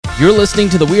You're listening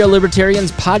to the We Are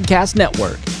Libertarians Podcast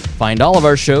Network. Find all of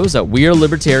our shows at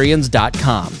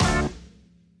wearelibertarians.com.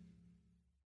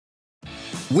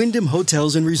 Wyndham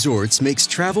Hotels and Resorts makes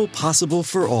travel possible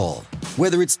for all.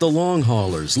 Whether it's the long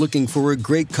haulers looking for a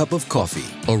great cup of coffee,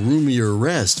 a roomier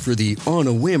rest for the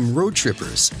on-a-whim road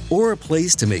trippers, or a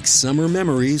place to make summer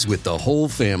memories with the whole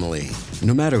family.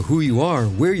 No matter who you are,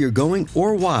 where you're going,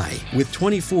 or why, with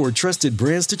 24 trusted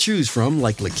brands to choose from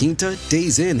like La Quinta,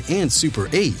 Days Inn, and Super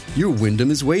 8, your Wyndham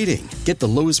is waiting. Get the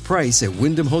lowest price at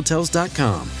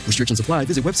wyndhamhotels.com. Restrictions apply.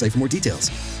 Visit website for more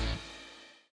details.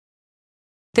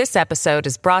 This episode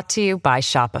is brought to you by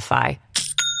Shopify.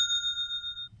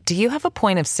 Do you have a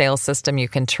point of sale system you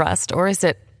can trust, or is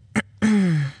it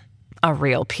a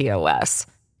real POS?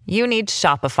 You need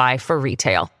Shopify for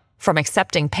retail. From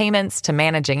accepting payments to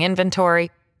managing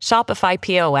inventory, Shopify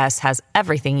POS has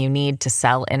everything you need to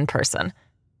sell in person.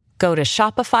 Go to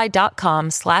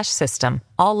shopify.com/system,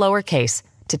 all lowercase,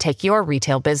 to take your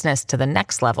retail business to the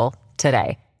next level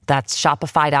today. That's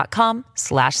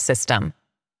shopify.com/system.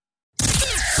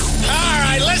 All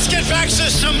right, let's get back to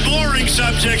some boring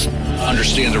subjects.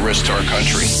 Understand the risk to our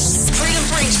country. Freedom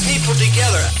brings people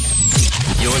together.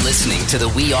 You're listening to the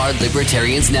We Are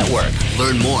Libertarians Network.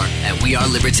 Learn more at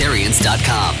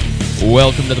wearelibertarians.com.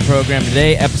 Welcome to the program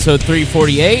today, episode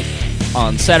 348.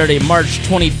 On Saturday, March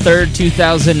 23rd,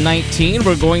 2019,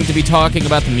 we're going to be talking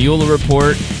about the Mueller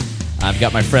report. I've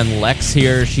got my friend Lex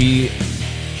here. She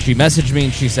messaged me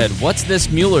and she said, "What's this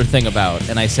Mueller thing about?"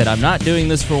 And I said, "I'm not doing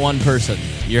this for one person.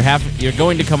 You're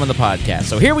going to come on the podcast."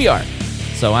 So here we are.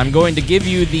 So I'm going to give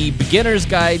you the beginner's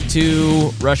guide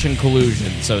to Russian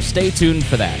collusion. So stay tuned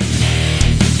for that.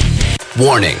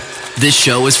 Warning. This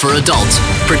show is for adults,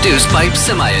 produced by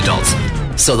semi-adults.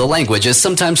 So the language is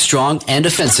sometimes strong and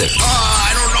offensive.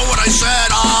 I don't know what I said.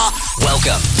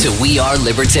 Welcome to We Are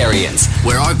Libertarians,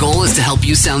 where our goal is to help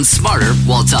you sound smarter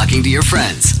while talking to your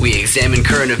friends. We examine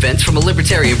current events from a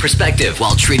libertarian perspective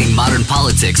while treating modern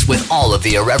politics with all of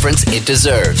the irreverence it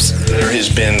deserves. There has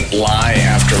been lie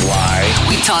after lie.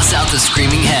 We toss out the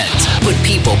screaming heads, put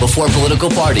people before political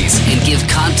parties, and give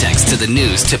context to the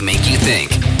news to make you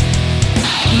think.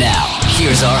 Now,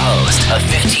 here's our host, a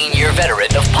 15-year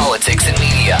veteran of politics and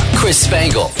media, Chris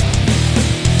Spangle.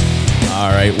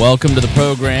 All right, welcome to the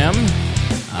program.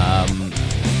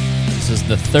 This is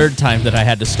the third time that I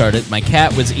had to start it. My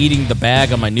cat was eating the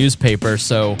bag on my newspaper,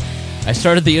 so I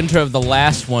started the intro of the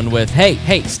last one with,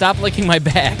 hey, stop licking my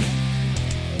bag.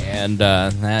 And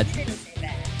that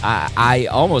I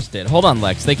almost did. Hold on,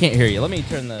 Lex. They can't hear you. Let me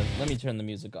turn the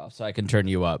music off so I can turn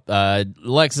you up.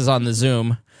 Lex is on the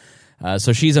Zoom.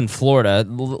 So she's in Florida.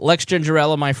 Lex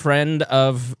Gingerella, my friend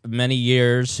of many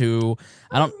years, who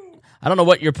I don't know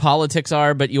what your politics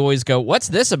are, but you always go, "What's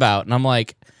this about?" And I'm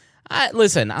like,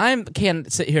 listen, I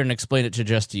can't sit here and explain it to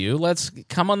just you. Let's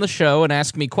come on the show and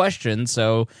ask me questions.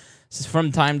 So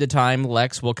from time to time,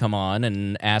 Lex will come on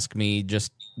and ask me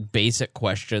just basic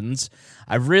questions.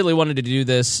 I've really wanted to do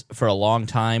this for a long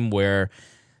time, where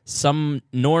some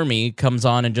normie comes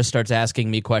on and just starts asking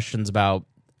me questions about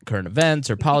current events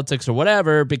or politics or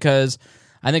whatever, because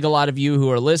I think a lot of you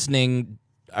who are listening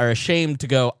are ashamed to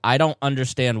go, "I don't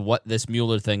understand what this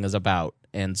Mueller thing is about."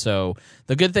 And so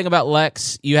the good thing about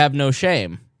Lex, you have no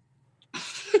shame.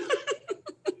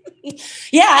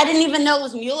 Yeah, I didn't even know it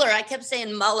was Mueller. I kept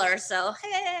saying Mueller, so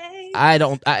hey.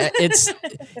 It's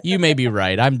you may be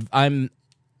right. I'm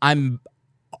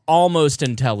almost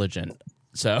intelligent.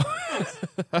 So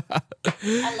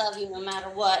I love you no matter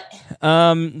what.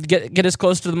 Get as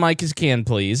close to the mic as you can,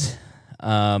 please.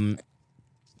 Now,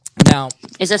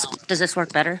 Does this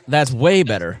work better? That's way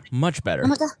better, much better. Oh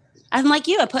my god, I'm like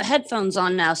you. I put headphones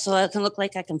on now, so I can look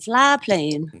like I can fly a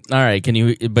plane. All right,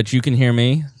 but you can hear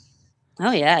me?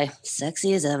 Oh yeah,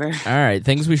 sexy as ever. All right,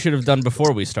 things we should have done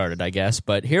before we started, I guess,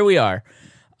 but here we are.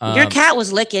 Your cat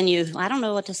was licking you. I don't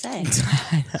know what to say.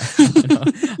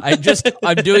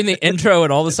 I'm doing the intro,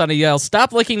 and all of a sudden I yell,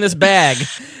 "Stop licking this bag!"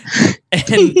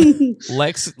 And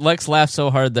Lex laughed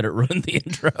so hard that it ruined the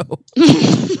intro.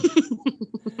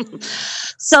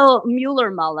 So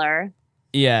Mueller.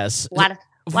 Yes. Why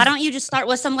don't you just start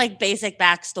with some basic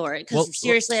backstory? Because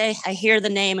seriously, I hear the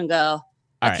name and go,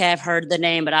 okay, right. I've heard the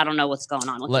name, but I don't know what's going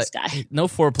on with this guy. No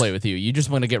foreplay with you. You just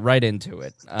want to get right into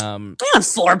it.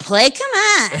 Foreplay? Come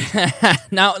on.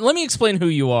 Now, let me explain who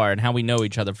you are and how we know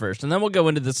each other first, and then we'll go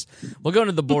into this. We'll go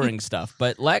into the boring stuff.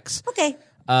 But Lex, okay.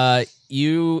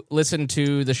 You listen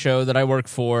to the show that I work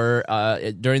for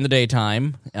during the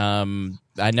daytime.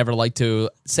 I never like to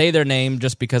say their name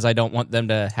just because I don't want them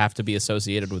to have to be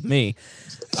associated with me.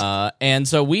 And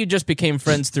so we just became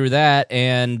friends through that.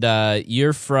 And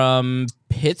you're from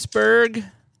Pittsburgh?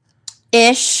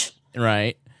 Ish.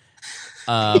 Right.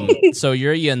 So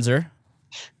you're a Yinzer.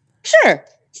 Sure.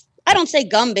 I don't say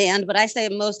gum band, but I say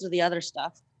most of the other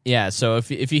stuff. Yeah, so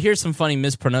if you hear some funny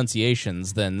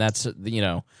mispronunciations, then that's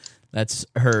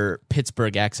her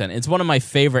Pittsburgh accent. It's one of my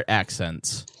favorite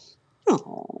accents.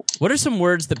 Oh. What are some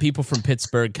words that people from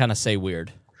Pittsburgh kind of say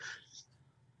weird?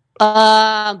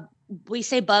 We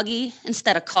say buggy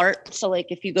instead of cart. So, like,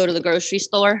 if you go to the grocery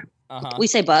store, we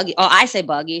say buggy. Oh, I say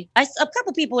buggy. A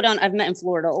couple people I've met in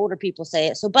Florida, older people say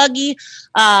it. So buggy,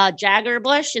 jagger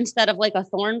bush instead of like a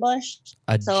thorn bush.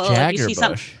 Jagger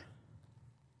bush.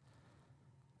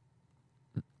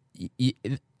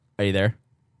 Are you there?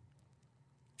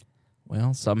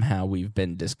 Well, somehow we've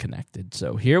been disconnected.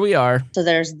 So here we are. So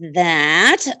there's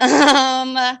that.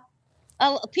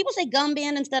 People say gum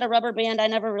band instead of rubber band. I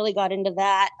never really got into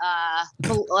that.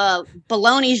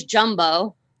 Baloney's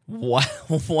jumbo. Why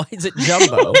is it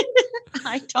jumbo?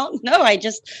 I don't know.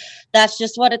 That's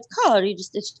just what it's called. It's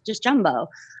just jumbo.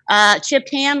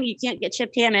 Chipped ham. You can't get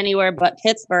chipped ham anywhere but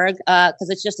Pittsburgh because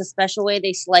it's just a special way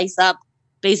they slice up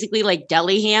basically like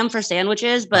deli ham for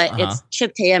sandwiches, but it's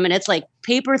chipped ham and it's like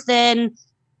paper thin.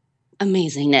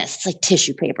 Amazingness. It's like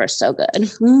tissue paper. So good.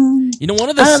 You know, one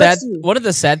of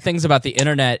the sad things about the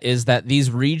internet is that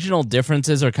these regional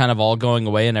differences are kind of all going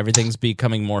away and everything's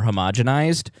becoming more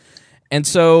homogenized. And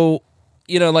so,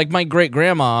 you know, like my great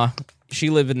grandma,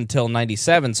 she lived until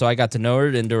 97, so I got to know her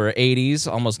into her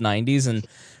 80s, almost 90s, and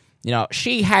you know,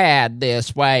 she had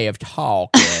this way of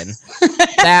talking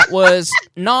that was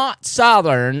not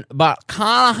Southern, but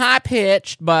kind of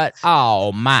high-pitched, but,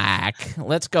 oh, Mike,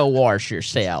 let's go wash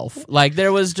yourself. Like,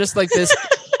 there was just, like, this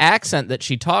accent that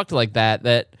she talked like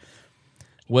that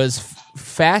was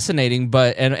fascinating,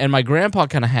 but, and my grandpa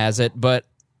kind of has it, but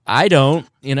I don't,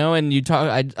 you know, and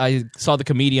I saw the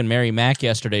comedian Mary Mack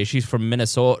yesterday. She's from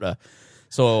Minnesota.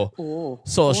 So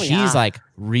she's like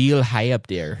real high up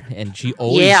there, and she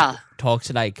always talks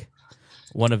like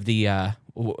one of the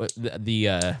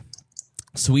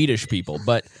Swedish people.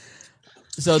 But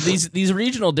so these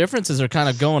regional differences are kind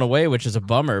of going away, which is a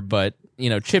bummer. But you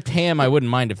know, chipped ham, I wouldn't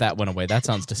mind if that went away. That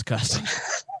sounds disgusting.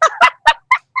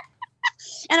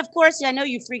 And of course, I know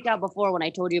you freaked out before when I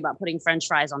told you about putting French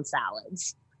fries on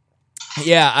salads.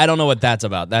 Yeah, I don't know what that's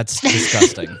about. That's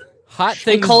disgusting. Hot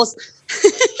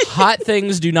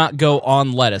things do not go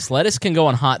on lettuce. Lettuce can go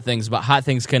on hot things, but hot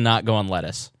things cannot go on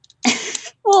lettuce.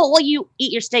 Well, you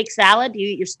eat your steak salad? Do you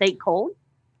eat your steak cold?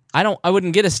 I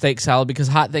wouldn't get a steak salad because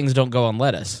hot things don't go on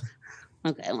lettuce.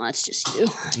 Okay, well, that's just you.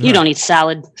 You don't eat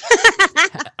salad.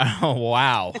 Oh,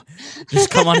 wow.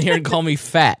 Just come on here and call me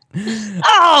fat.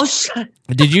 Oh, shit.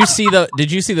 Did you see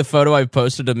the photo I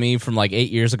posted of me from like 8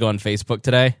 years ago on Facebook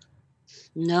today?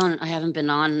 No, I haven't been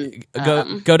on.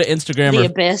 Go to Instagram the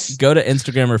Abyss. Go to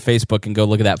Instagram or Facebook and go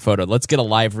look at that photo. Let's get a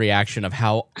live reaction of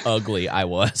how ugly I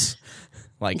was.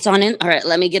 Like it's on in. All right,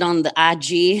 let me get on the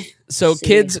IG. So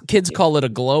kids call it a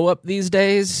glow up these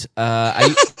days.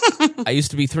 I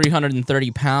used to be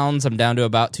 330 pounds. I'm down to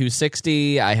about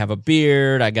 260. I have a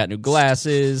beard. I got new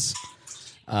glasses.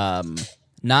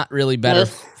 Not really better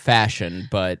fashion,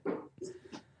 but.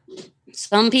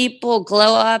 Some people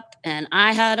glow up, and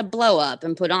I had a blow up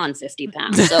and put on 50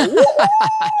 pounds. So,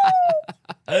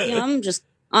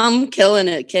 I'm killing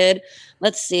it, kid.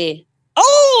 Let's see.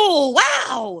 Oh,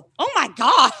 wow. Oh, my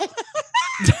God.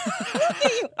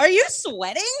 Are you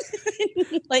sweating?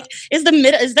 Like, is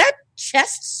that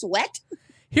chest sweat?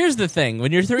 Here's the thing.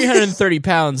 When you're 330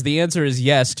 pounds, the answer is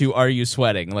yes to are you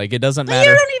sweating? Like, it doesn't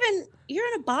matter. You're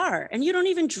in a bar, and you don't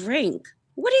even drink.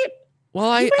 What do you... Well,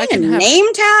 I can have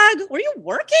name tag. Were you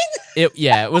working?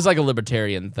 It was like a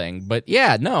libertarian thing, but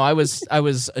yeah, no, I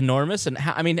was enormous, and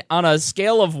on a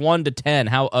scale of 1 to 10,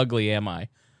 how ugly am I?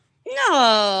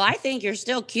 No, I think you're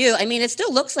still cute. I mean, it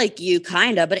still looks like you,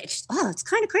 kind of, but it's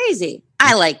kind of crazy.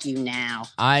 I like you now.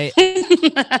 I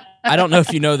don't know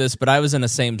if you know this, but I was in a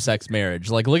same-sex marriage.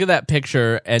 Like, look at that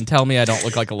picture and tell me I don't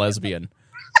look like a lesbian.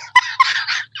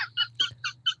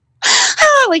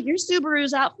 Like your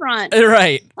Subaru's out front.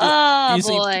 Right. Oh, you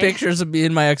boy. see pictures of me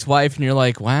and my ex-wife, and you're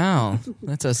like, wow,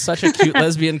 that's such a cute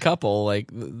lesbian couple. Like,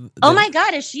 oh my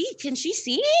God, can she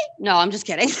see? No, I'm just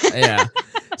kidding. Yeah.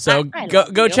 So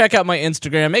go check out my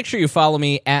Instagram. Make sure you follow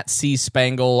me at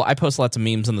CSpangle. I post lots of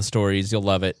memes in the stories. You'll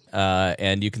love it.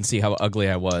 And you can see how ugly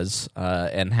I was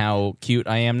and how cute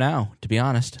I am now, to be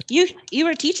honest. You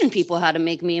were teaching people how to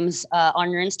make memes on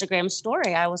your Instagram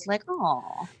story. I was like,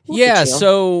 oh. Yeah,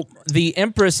 so the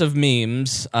Empress of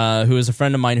Memes, who is a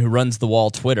friend of mine who runs The Wall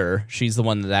Twitter, she's the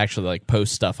one that actually like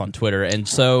posts stuff on Twitter. And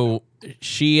so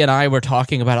she and I were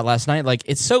talking about it last night. Like,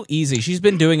 it's so easy. She's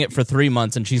been doing it for 3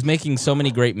 months, and she's making so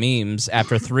many great memes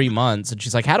after 3 months. And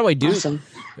she's like, how do I do Awesome.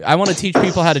 I want to teach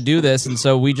people how to do this. And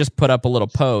so we just put up a little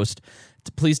post.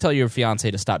 Please tell your fiance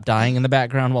to stop dying in the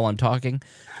background while I'm talking.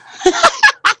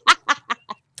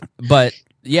 But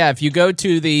yeah, if you go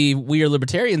to the We Are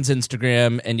Libertarians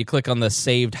Instagram and you click on the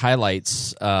saved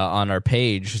highlights on our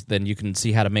page, then you can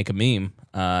see how to make a meme,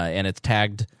 and it's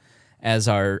tagged as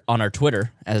on our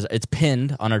Twitter, as it's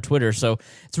pinned on our Twitter. So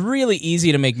it's really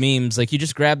easy to make memes. Like, you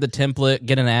just grab the template,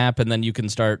 get an app, and then you can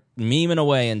start memeing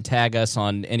away and tag us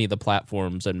on any of the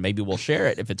platforms, and maybe we'll share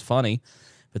it if it's funny.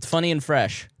 If it's funny and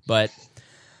fresh. But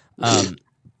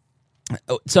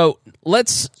so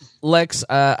Lex,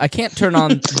 I can't turn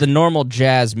on the normal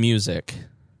jazz music.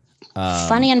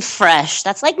 Funny and fresh.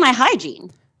 That's like my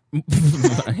hygiene.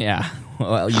 Yeah.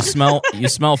 Well, you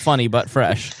smell funny but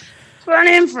fresh.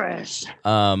 Funny and fresh.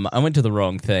 I went to the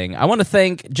wrong thing. I want to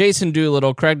thank Jason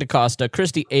Doolittle, Craig DaCosta,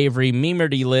 Christy Avery,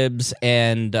 Memerdy Libs,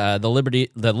 and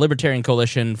the Libertarian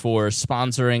Coalition for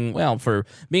sponsoring, for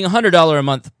being $100 a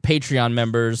month Patreon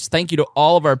members. Thank you to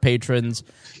all of our patrons.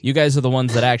 You guys are the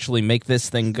ones that actually make this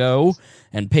thing go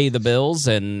and pay the bills.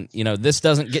 And, this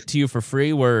doesn't get to you for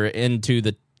free. We're into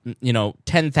the,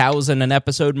 10,000 an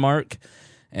episode mark.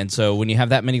 And so when you have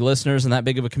that many listeners and that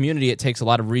big of a community, it takes a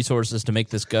lot of resources to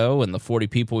make this go. And the 40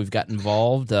 people we've got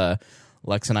involved,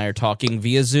 Lex and I are talking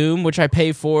via Zoom, which I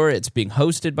pay for. It's being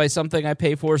hosted by something I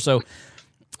pay for. So,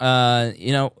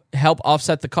 help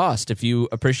offset the cost. If you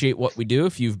appreciate what we do,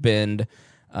 if you've been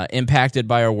impacted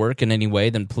by our work in any way,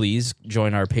 then please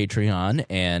join our Patreon.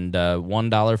 And $1,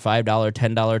 $5,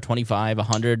 $10, $25,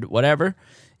 $100, whatever.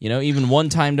 Even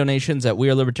one-time donations at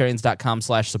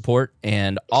wearelibertarians.com/support,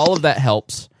 and all of that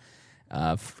helps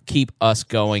keep us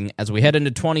going as we head into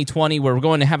 2020, where we're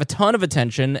going to have a ton of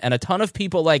attention and a ton of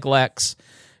people like Lex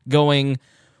going,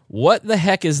 what the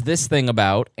heck is this thing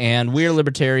about? And We Are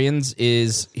Libertarians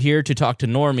is here to talk to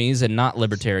normies and not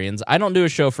libertarians. I don't do a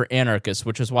show for anarchists,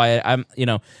 which is why I'm,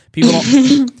 people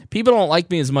don't like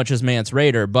me as much as Mance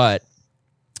Raider, but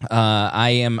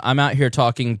I'm out here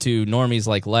talking to normies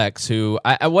like Lex, who,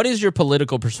 what is your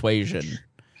political persuasion?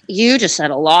 You just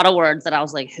said a lot of words that I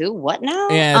was like, who, what now?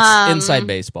 Yeah, it's inside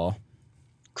baseball.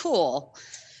 Cool.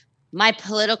 My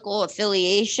political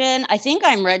affiliation, I think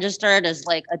I'm registered as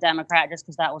like a Democrat just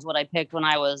because that was what I picked when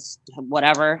I was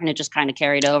whatever, and it just kind of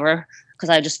carried over because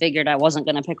I just figured I wasn't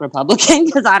going to pick Republican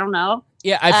because I don't know.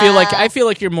 Yeah, I feel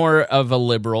like you're more of a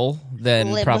liberal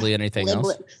than probably anything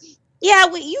else. Yeah,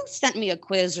 you sent me a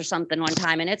quiz or something one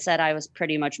time, and it said I was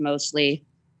pretty much mostly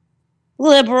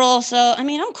liberal. So, I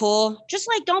mean, I'm cool. Just,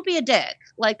 don't be a dick.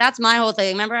 That's my whole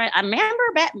thing. Remember, I remember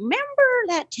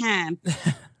that time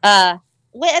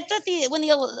when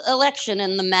the election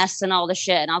and the mess and all the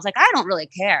shit. And I was like, I don't really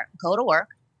care. Go to work,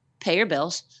 pay your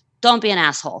bills. Don't be an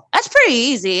asshole. That's pretty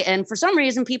easy. And for some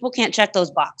reason, people can't check those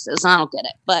boxes. I don't get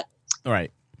it. But all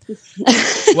right.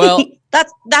 Well,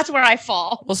 that's where I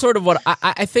fall. Well, sort of what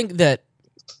I think that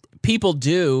people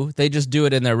do, they just do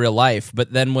it in their real life.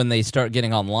 But then when they start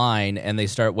getting online and they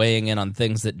start weighing in on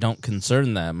things that don't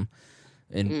concern them,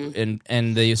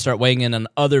 and they start weighing in on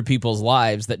other people's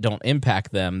lives that don't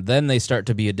impact them, then they start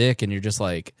to be a dick. And you're just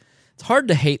like, it's hard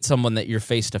to hate someone that you're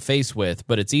face to face with,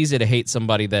 but it's easy to hate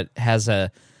somebody that has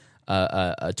a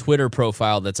Twitter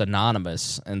profile that's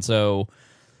anonymous. And so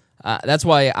that's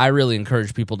why I really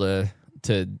encourage people to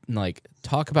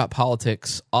talk about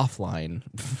politics offline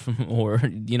or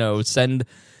send.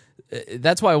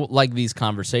 That's why I like these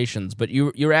conversations. But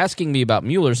you're asking me about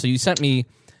Mueller, so you sent me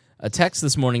a text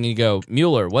this morning and you go,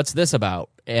 Mueller, what's this about?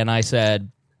 And I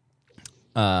said,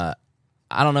 I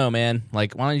don't know, man. Why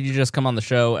don't you just come on the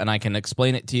show and I can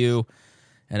explain it to you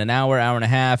in an hour and a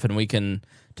half, and we can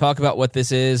talk about what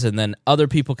this is, and then other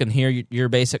people can hear your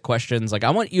basic questions. I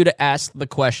want you to ask the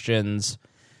questions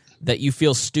that you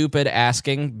feel stupid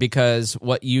asking, because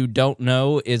what you don't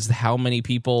know is how many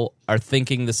people are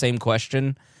thinking the same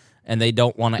question and they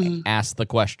don't want to ask the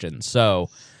question. So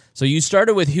you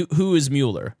started with who is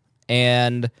Mueller?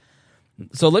 And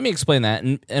so let me explain that.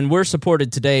 And we're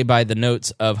supported today by the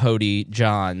notes of Hody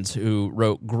Johns, who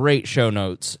wrote great show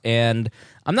notes. And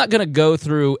I'm not going to go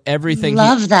through everything.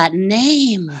 Love that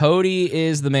name. Hody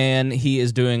is the man. He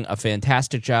is doing a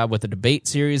fantastic job with the debate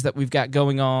series that we've got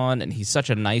going on, and he's such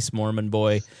a nice Mormon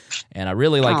boy. And I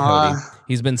really like Hody.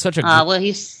 He's been such a well,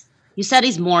 you said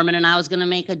he's Mormon, and I was going to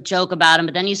make a joke about him,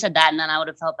 but then you said that, and then I would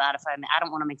have felt bad if I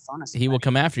don't want to make fun of somebody. He will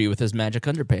come after you with his magic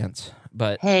underpants.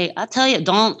 But hey, I'll tell you,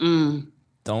 don't.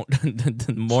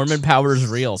 Mormon power is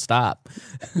real. Stop.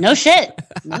 No shit.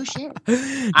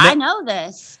 I know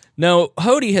this. No,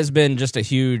 Hody has been just a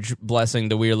huge blessing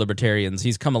to We Are Libertarians.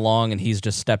 He's come along and he's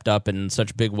just stepped up in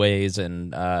such big ways,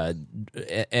 and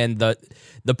the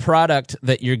product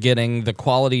that you're getting, the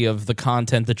quality of the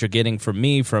content that you're getting from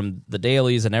me, from the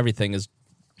dailies and everything is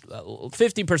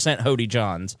 50% Hody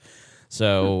Johns.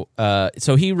 So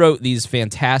he wrote these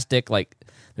fantastic, like,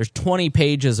 there's 20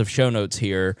 pages of show notes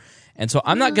here. And so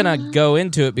I'm not going to go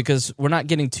into it because we're not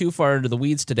getting too far into the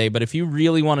weeds today. But if you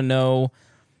really want to know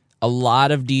a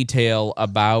lot of detail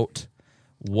about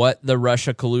what the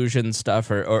Russia collusion stuff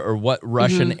or what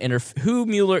Russian who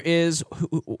Mueller is,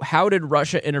 how did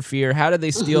Russia interfere, how did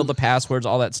they steal the passwords,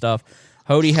 all that stuff,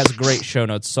 Hody has great show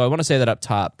notes. So I want to say that up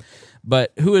top.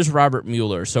 But who is Robert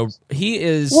Mueller? So he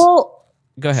is... Well,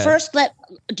 go ahead. First,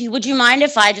 would you mind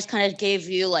if I just kind of gave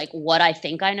you like what I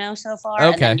think I know so far,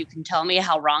 okay, and then you can tell me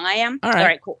how wrong I am? All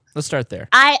right, cool. Let's start there.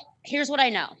 Here's what I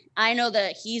know. I know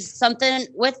that he's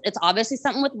it's obviously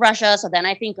something with Russia. So then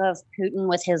I think of Putin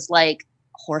with his like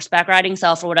horseback riding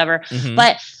self or whatever.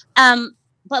 But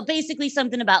basically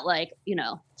something about like,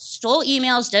 stole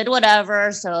emails, did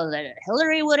whatever so that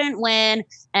Hillary wouldn't win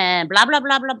and blah, blah,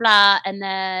 blah, blah, blah. And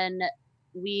then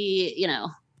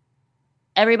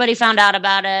everybody found out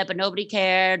about it, but nobody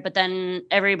cared. But then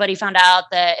everybody found out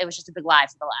that it was just a big lie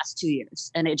for the last 2 years.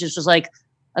 And it just was like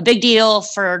a big deal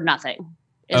for nothing.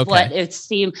 What it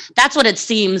seemed. That's what it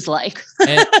seems like.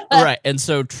 Right. And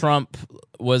so Trump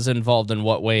was involved in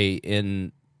what way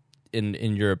in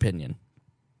your opinion?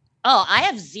 Oh, I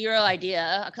have zero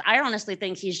idea. I honestly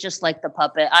think he's just like the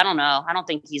puppet. I don't know. I don't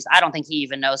think he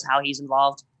even knows how he's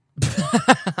involved.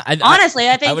 Honestly,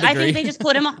 I think they just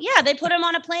put him on. Yeah, they put him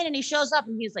on a plane and he shows up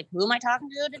and he's like, "Who am I talking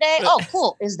to today? Oh,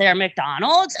 cool. Is there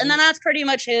McDonald's?" And then that's pretty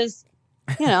much his.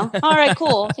 All right,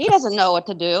 cool. He doesn't know what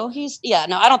to do.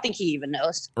 I don't think he even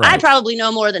knows. Right. I probably know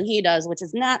more than he does, which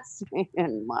is not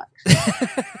saying much.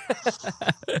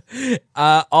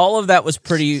 All of that was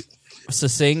pretty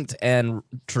succinct and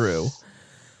true.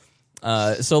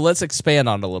 So let's expand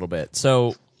on it a little bit.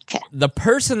 So the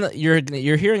person that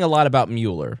you're hearing a lot about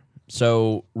Mueller.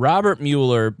 So Robert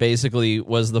Mueller basically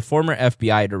was the former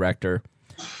FBI director.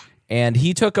 And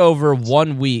he took over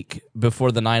 1 week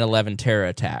before the 9/11 terror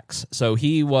attacks. So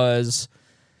he was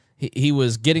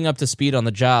getting up to speed on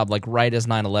the job, like right as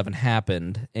 9/11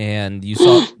 happened. And you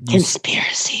saw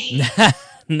conspiracy.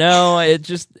 No, it's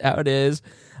just how it is.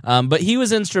 But he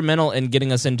was instrumental in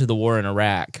getting us into the war in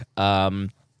Iraq.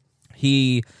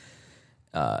 He,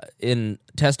 in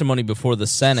testimony before the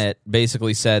Senate,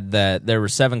 basically said that there were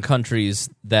 7 countries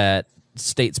that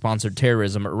state-sponsored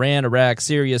terrorism: Iran, Iraq,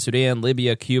 Syria, Sudan,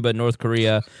 Libya, Cuba, North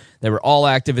Korea. They were all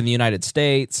active in the United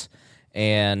States,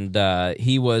 and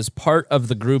he was part of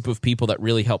the group of people that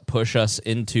really helped push us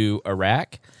into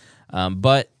Iraq.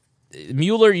 But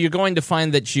Mueller, you're going to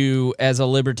find that you, as a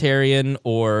libertarian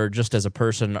or just as a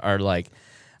person, are like,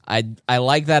 I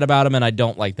like that about him and I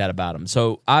don't like that about him.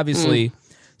 So obviously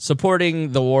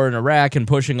supporting the war in Iraq and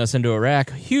pushing us into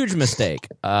Iraq, huge mistake.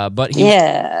 But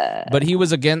he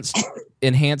was against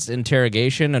enhanced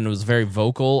interrogation and was very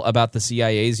vocal about the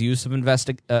CIA's use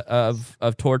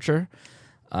of torture.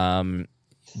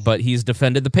 But he's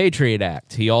defended the Patriot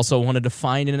Act. He also wanted to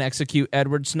find and execute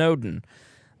Edward Snowden.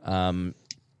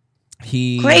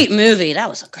 Great movie. That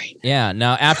was a great movie. Yeah.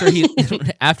 Now after he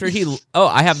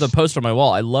I have the poster on my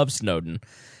wall. I love Snowden,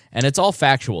 and it's all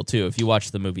factual too. If you watch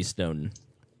the movie Snowden,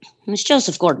 it's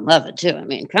Joseph Gordon-Levitt too. I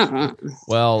mean, come on.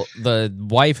 Well, the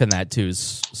wife in that too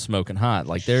is smoking hot.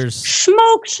 Like there's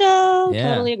smoke show. Yeah.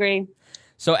 Totally agree.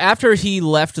 So after he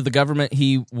left the government,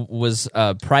 he was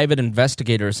a private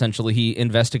investigator. Essentially, he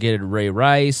investigated Ray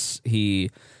Rice.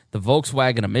 The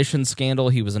Volkswagen emissions scandal,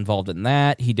 he was involved in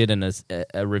that. He did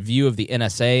a review of the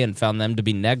NSA and found them to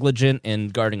be negligent in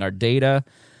guarding our data.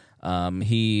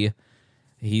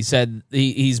 He said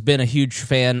he's been a huge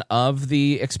fan of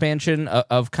the expansion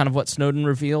of kind of what Snowden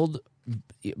revealed.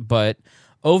 But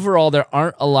overall, there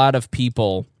aren't a lot of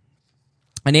people.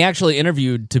 And he actually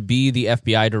interviewed to be the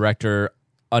FBI director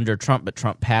under Trump, but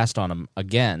Trump passed on him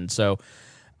again. So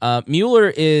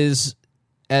Mueller is,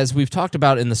 as we've talked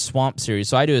about in the Swamp series,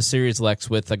 so I do a series, Lex,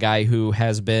 with a guy who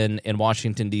has been in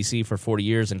Washington, D.C. for 40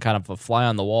 years and kind of a fly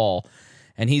on the wall.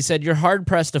 And he said, you're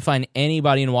hard-pressed to find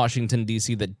anybody in Washington,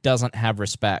 D.C. that doesn't have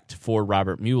respect for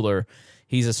Robert Mueller.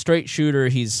 He's a straight shooter.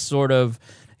 He's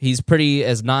pretty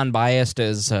as non-biased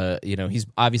as, he's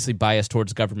obviously biased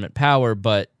towards government power,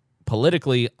 but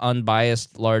politically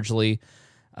unbiased largely,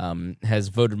 has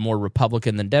voted more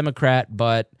Republican than Democrat,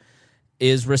 but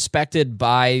is respected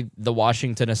by the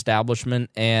Washington establishment,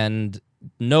 and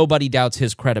nobody doubts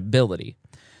his credibility.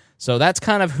 So that's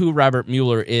kind of who Robert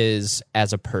Mueller is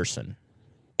as a person.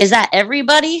 Is that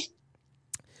everybody?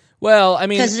 Well, I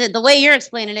mean, because the way you're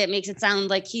explaining it makes it sound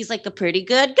like he's like a pretty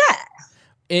good guy.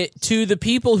 To the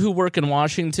people who work in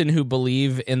Washington who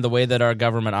believe in the way that our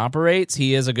government operates,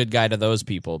 he is a good guy to those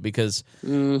people.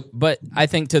 But I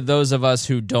think to those of us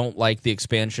who don't like the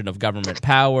expansion of government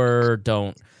power,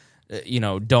 don't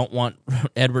want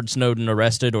Edward Snowden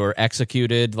arrested or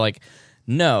executed, like,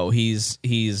 no, he's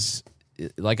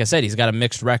like I said, he's got a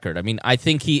mixed record. I mean, I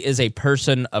think he is a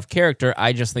person of character.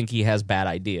 I just think he has bad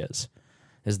ideas,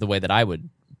 is the way that I would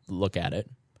look at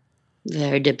it.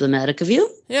 Very diplomatic of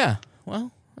you. Yeah,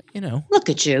 well, Look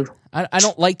at you. I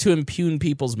don't like to impugn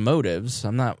people's motives.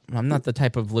 I'm not the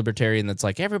type of libertarian that's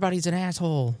like, everybody's an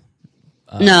asshole.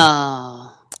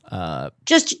 No.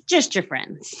 Just your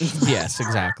friends. Yes,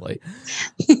 exactly.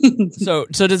 So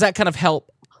does that kind of help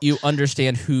you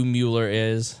understand who Mueller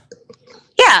is?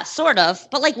 Yeah, sort of.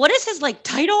 But like, what is his like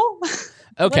title?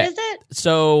 Okay. What is it?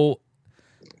 So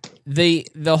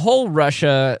the whole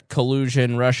Russia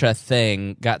collusion, Russia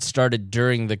thing got started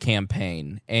during the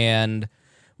campaign, and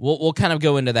we'll kind of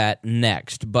go into that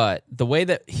next. But the way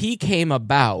that he came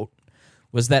about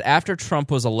was that after Trump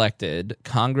was elected,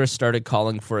 Congress started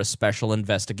calling for a special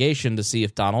investigation to see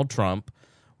if Donald Trump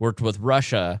worked with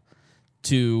Russia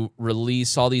to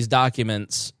release all these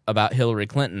documents about Hillary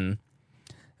Clinton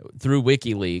through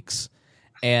WikiLeaks.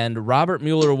 And Robert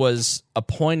Mueller was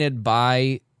appointed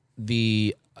by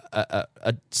the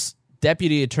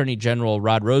Deputy Attorney General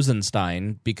Rod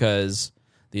Rosenstein because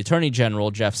the Attorney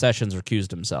General, Jeff Sessions,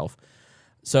 recused himself.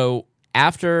 So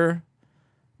after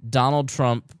Donald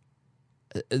Trump,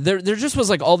 there just was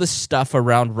like all this stuff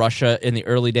around Russia in the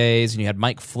early days, and you had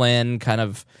Mike Flynn kind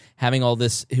of having all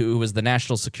this, who was the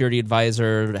national security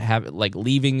advisor,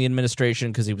 leaving the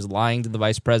administration because he was lying to the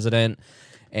vice president,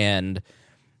 and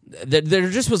there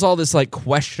just was all this like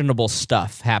questionable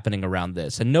stuff happening around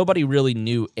this, and nobody really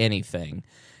knew anything.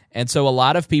 And so a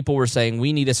lot of people were saying,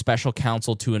 we need a special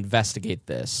counsel to investigate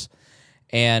this.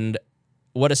 And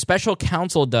what a special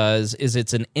counsel does is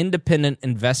it's an independent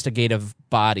investigative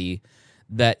body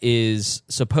that is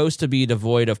supposed to be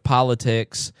devoid of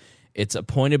politics. It's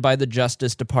appointed by the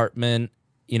Justice Department,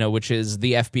 which is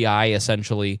the FBI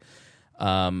essentially.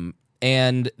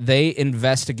 And they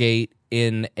investigate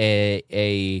in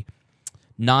a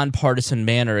nonpartisan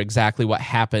manner exactly what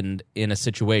happened in a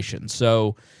situation.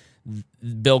 So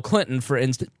Bill Clinton, for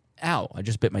instance, ow, I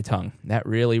just bit my tongue. That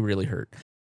really, really hurt.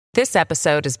 This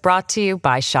episode is brought to you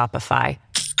by Shopify.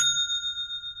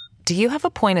 Do you have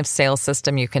a point of sale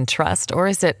system you can trust, or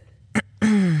is it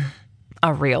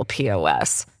a real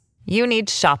POS? You need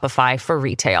Shopify for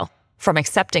retail. From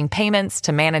accepting payments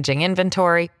to managing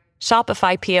inventory,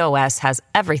 Shopify POS has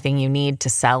everything you need to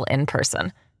sell in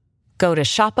person. Go to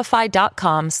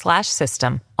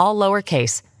shopify.com/system, all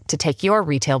lowercase, to take your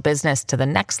retail business to the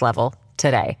next level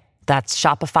today. That's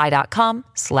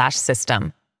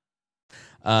shopify.com/system.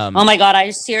 Oh my God, I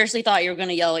seriously thought you were going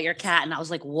to yell at your cat, and I was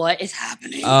like, what is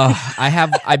happening?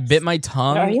 I bit my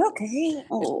tongue. Are you okay?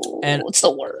 Oh, and it's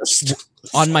the worst.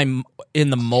 In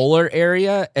the molar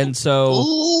area, and so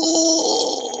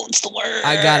it's the worst.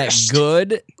 I got it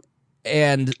good,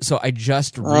 and so I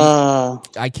just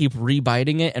I keep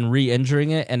rebiting it and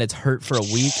re-injuring it, and it's hurt for a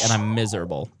week, and I'm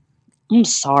miserable. I'm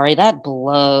sorry, that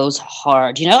blows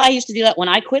hard. I used to do that when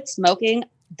I quit smoking.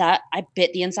 That I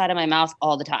bit the inside of my mouth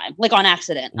all the time, like on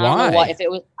accident. Why? I don't know what, if it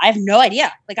was, I have no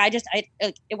idea. Like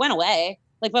it went away.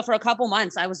 Like, but for a couple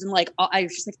months I was in like, I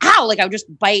was just like, ow, like I would just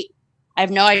bite. I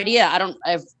have no idea.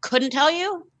 I couldn't tell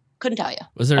you.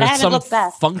 Was there some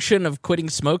function of quitting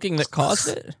smoking that caused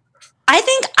it? I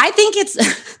think it's,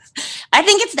 I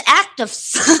think it's the act of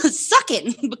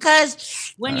sucking,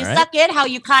 because when you suck it, how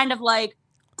you kind of like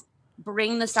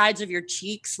bring the sides of your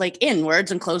cheeks like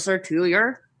inwards and closer to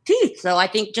your teeth. So I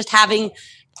think just having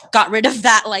got rid of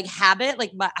that like habit, like,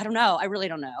 but I don't know. I really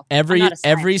don't know.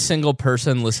 Every single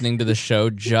person listening to the show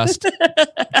just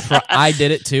I did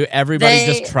it too. Everybody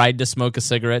just tried to smoke a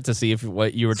cigarette to see if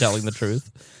what you were telling the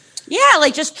truth. Yeah,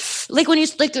 like just like when you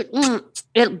like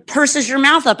it purses your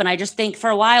mouth up, and I just think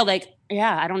for a while, like,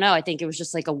 yeah, I don't know. I think it was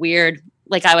just like a weird,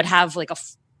 like I would have like a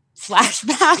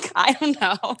flashback. I don't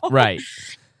know. Right.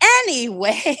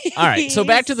 Anyway. All right. So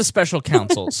back to the special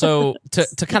counsel. So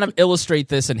to kind of illustrate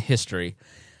this in history,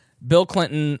 Bill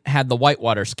Clinton had the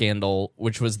Whitewater scandal,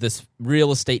 which was this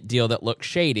real estate deal that looked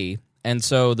shady. And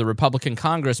so the Republican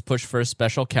Congress pushed for a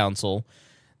special counsel.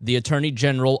 The Attorney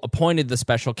General appointed the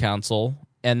special counsel,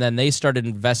 and then they started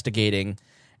investigating.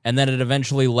 And then it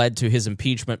eventually led to his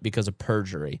impeachment because of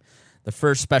perjury. The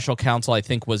first special counsel, I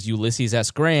think, was Ulysses S.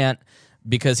 Grant,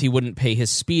 because he wouldn't pay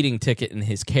his speeding ticket in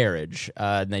his carriage.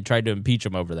 And they tried to impeach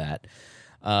him over that.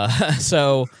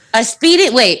 So a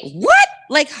speeding, wait, what?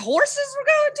 Like horses were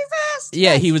going too fast?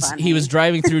 Yeah, That's he was funny.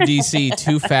 driving through D.C.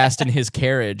 too fast in his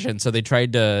carriage, and so they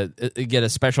tried to get a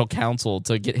special counsel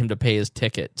to get him to pay his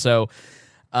ticket. So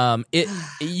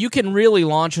you can really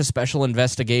launch a special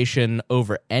investigation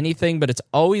over anything, but it's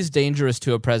always dangerous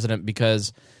to a president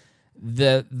because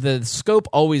the scope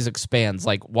always expands.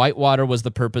 Like Whitewater was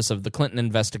the purpose of the Clinton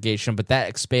investigation, but that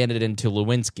expanded into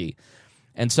Lewinsky.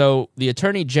 And so the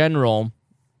attorney general,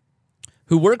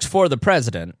 who works for the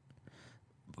president,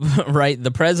 right?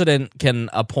 The president can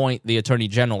appoint the attorney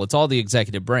general. It's all the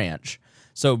executive branch.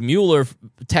 So Mueller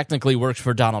technically works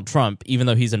for Donald Trump, even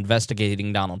though he's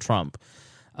investigating Donald Trump.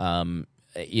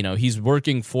 He's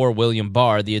working for William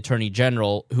Barr, the attorney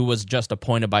general, who was just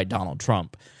appointed by Donald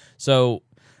Trump. So,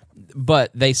 but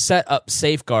they set up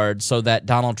safeguards so that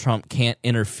Donald Trump can't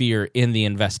interfere in the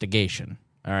investigation.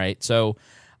 All right. So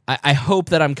I hope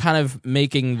that I'm kind of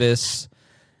making this.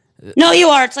 No, you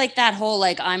are. It's like that whole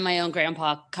like I'm my own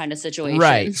grandpa kind of situation.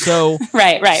 Right. So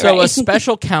right. So a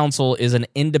special counsel is an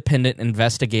independent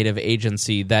investigative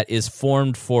agency that is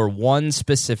formed for one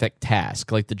specific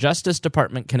task. Like the Justice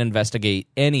Department can investigate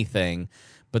anything,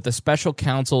 but the special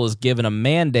counsel is given a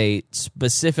mandate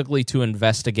specifically to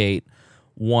investigate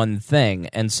one thing.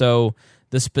 And so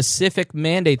the specific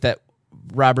mandate that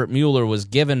Robert Mueller was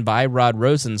given by Rod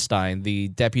Rosenstein, the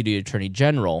Deputy Attorney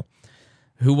General,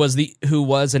 who was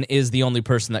and is the only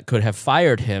person that could have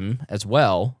fired him as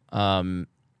well,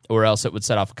 or else it would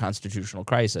set off a constitutional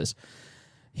crisis.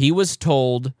 He was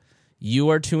told, you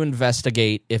are to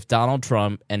investigate if Donald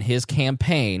Trump and his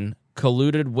campaign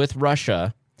colluded with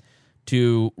Russia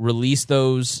to release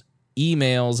those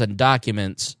emails and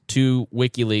documents to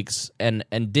WikiLeaks,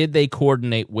 and did they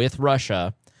coordinate with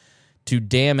Russia to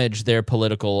damage their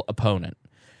political opponent?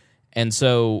 And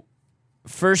so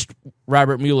first,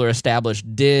 Robert Mueller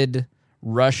established, did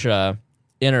Russia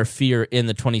interfere in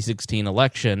the 2016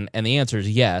 election? And the answer is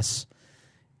yes.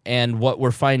 And what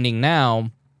we're finding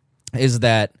now is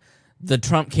that the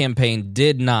Trump campaign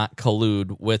did not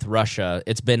collude with Russia.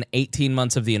 It's been 18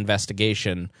 months of the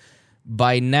investigation.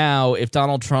 By now, if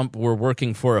Donald Trump were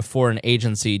working for a foreign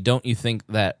agency, don't you think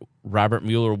that Robert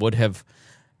Mueller would have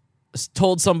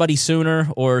told somebody sooner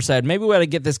or said, maybe we ought to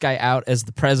get this guy out as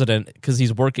the president because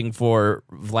he's working for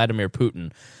Vladimir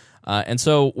Putin? And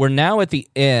so we're now at the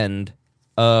end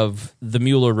of the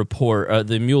Mueller report,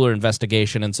 the Mueller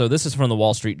investigation. And so this is from the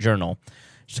Wall Street Journal,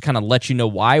 just to kind of let you know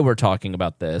why we're talking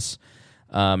about this.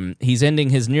 He's ending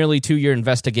his nearly 2-year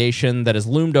investigation that has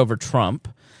loomed over Trump.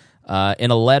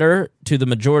 In a letter to the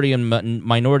majority and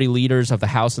minority leaders of the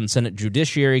House and Senate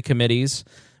Judiciary Committees,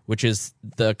 which is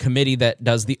the committee that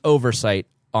does the oversight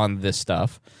on this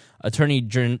stuff, Attorney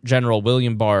General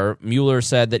William Barr, Mueller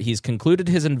said that he's concluded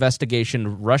his investigation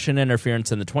of Russian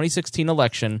interference in the 2016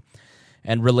 election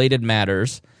and related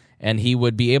matters, and he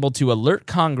would be able to alert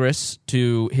Congress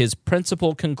to his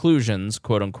principal conclusions,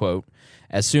 quote unquote,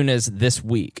 as soon as this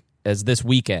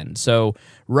weekend. So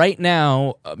right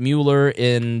now, Mueller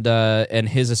and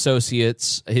his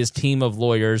associates, his team of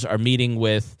lawyers, are meeting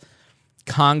with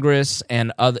Congress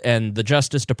and the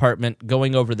Justice Department,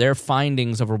 going over their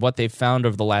findings over what they've found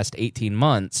over the last 18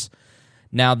 months.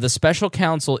 Now, the special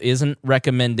counsel isn't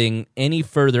recommending any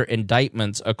further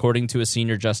indictments, according to a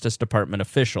senior Justice Department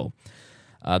official.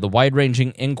 The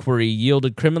wide-ranging inquiry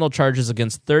yielded criminal charges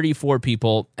against 34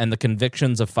 people and the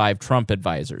convictions of 5 Trump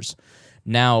advisors.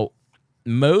 Now,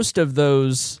 most of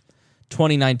those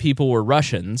 29 people were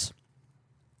Russians,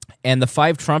 and the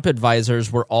 5 Trump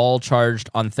advisors were all charged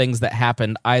on things that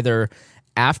happened either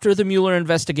after the Mueller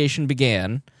investigation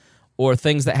began or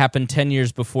things that happened 10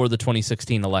 years before the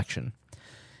 2016 election.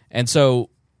 And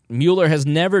so Mueller has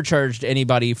never charged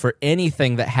anybody for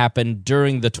anything that happened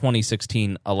during the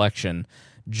 2016 election,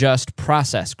 just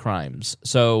process crimes.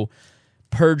 So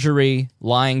perjury,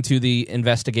 lying to the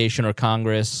investigation or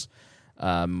Congress,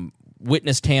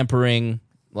 witness tampering,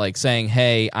 like saying,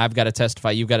 hey, I've got to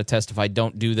testify, you've got to testify,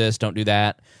 don't do this, don't do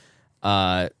that,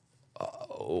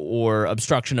 or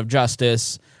obstruction of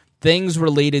justice, things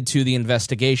related to the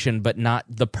investigation but not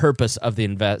the purpose of the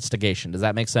investigation. Does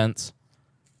that make sense?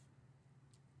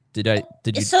 Did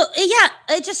you? So, yeah,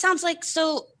 it just sounds like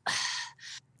so.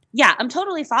 Yeah, I'm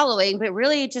totally following, but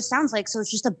really it just sounds like, so it's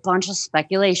just a bunch of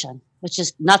speculation. It's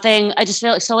just nothing. I just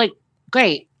feel like, so like,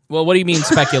 great. Well, what do you mean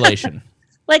speculation?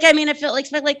 Like, I mean, I feel like,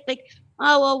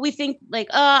 oh, well, we think like,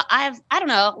 I don't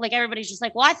know. Like everybody's just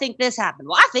like, well, I think this happened.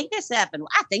 Well, I think this happened.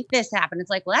 Well, I think this happened. It's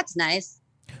like, well, that's nice.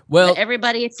 Well, but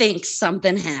everybody thinks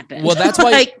something happened. Well, that's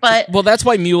why. like, well, that's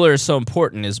why Mueller is so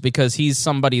important, is because he's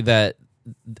somebody that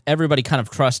everybody kind of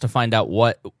trusts to find out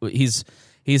what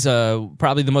He's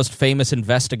probably the most famous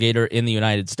investigator in the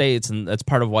United States, and that's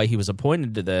part of why he was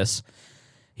appointed to this.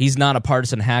 He's not a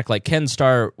partisan hack. Like, Ken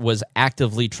Starr was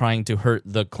actively trying to hurt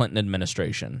the Clinton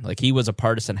administration. Like, he was a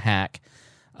partisan hack.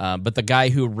 But the guy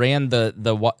who ran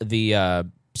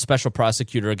the special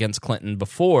prosecutor against Clinton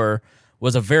before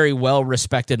was a very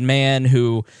well-respected man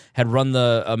who had run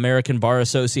the American Bar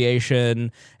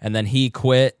Association, and then he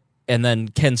quit, and then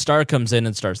Ken Starr comes in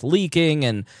and starts leaking.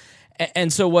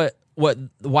 And so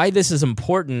why this is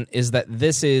important is that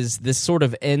this sort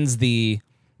of ends the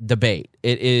debate.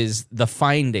 It is the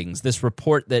findings. This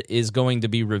report that is going to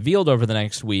be revealed over the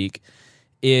next week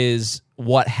is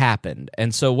what happened.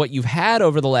 And so what you've had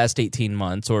over the last 18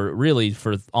 months, or really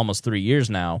for almost 3 years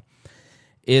now,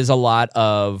 is a lot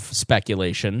of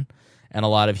speculation and a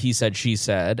lot of he said, she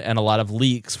said, and a lot of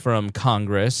leaks from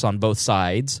Congress on both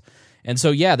sides. And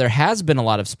so, yeah, there has been a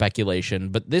lot of speculation,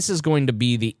 but this is going to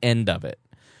be the end of it.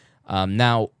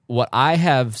 Now, what I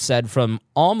have said from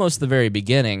almost the very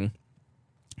beginning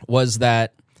was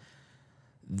that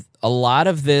a lot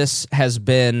of this has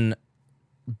been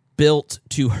built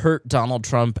to hurt Donald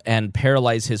Trump and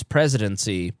paralyze his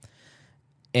presidency,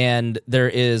 and there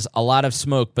is a lot of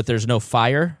smoke, but there's no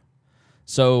fire.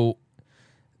 So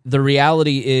the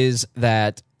reality is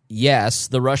that, yes,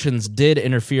 the Russians did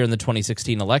interfere in the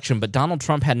 2016 election, but Donald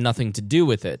Trump had nothing to do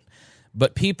with it.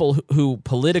 But people who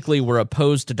politically were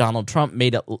opposed to Donald Trump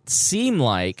made it seem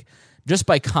like, just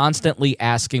by constantly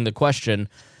asking the question,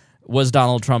 was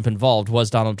Donald Trump involved? Was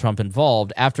Donald Trump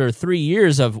involved? After 3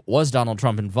 years of was Donald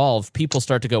Trump involved, people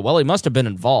start to go, well, he must have been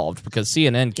involved because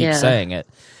CNN keeps saying it.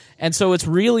 And so it's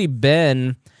really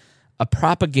been a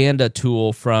propaganda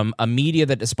tool from a media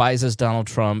that despises Donald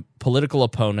Trump, political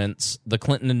opponents, the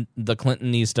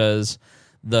Clintonistas,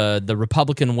 the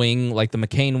Republican wing, like the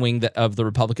McCain wing of the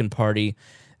Republican Party.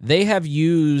 They have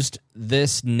used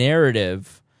this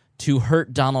narrative to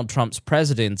hurt Donald Trump's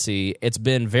presidency. It's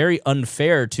been very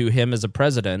unfair to him as a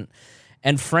president,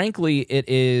 and frankly, it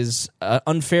is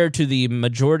unfair to the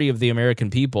majority of the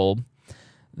American people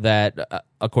that,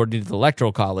 according to the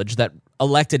Electoral College, that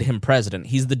elected him president.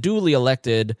 He's the duly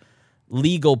elected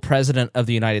legal president of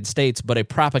the United States, but a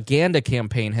propaganda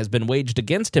campaign has been waged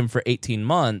against him for 18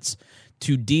 months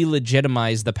to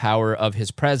delegitimize the power of his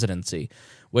presidency,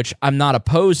 which I'm not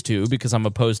opposed to because I'm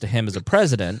opposed to him as a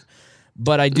president.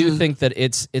 But I do think that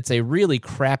it's a really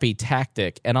crappy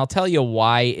tactic, and I'll tell you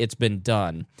why it's been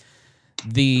done.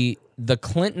 The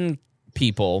Clinton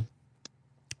people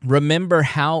remember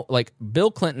how, like,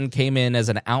 Bill Clinton came in as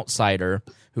an outsider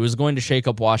who was going to shake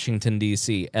up Washington,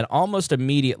 D.C., and almost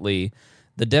immediately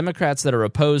the Democrats that are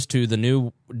opposed to the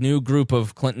new group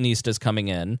of Clintonistas coming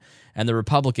in and the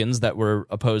Republicans that were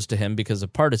opposed to him because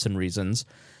of partisan reasons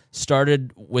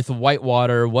started with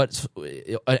Whitewater,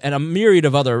 and a myriad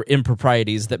of other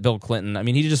improprieties that Bill Clinton, I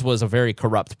mean, he just was a very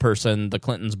corrupt person. The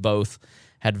Clintons both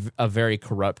had a very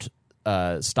corrupt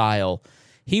style.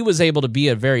 He was able to be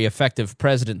a very effective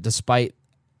president despite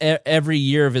every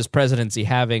year of his presidency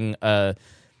having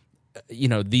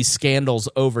these scandals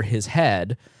over his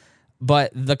head.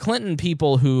 But the Clinton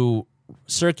people who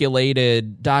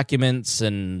circulated documents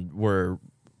and were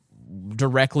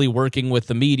directly working with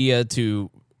the media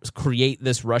to create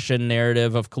this Russian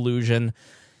narrative of collusion,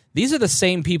 these are the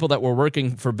same people that were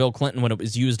working for Bill Clinton when it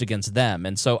was used against them.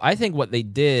 And so I think what they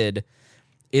did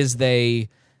is they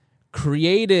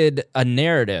created a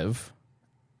narrative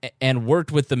and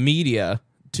worked with the media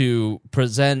to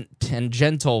present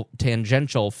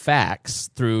tangential facts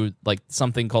through like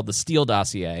something called the Steele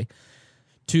dossier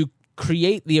to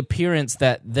create the appearance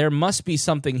that there must be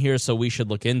something here, so we should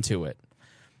look into it,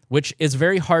 which is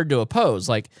very hard to oppose.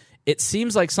 Like, it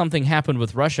seems like something happened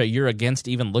with Russia. You're against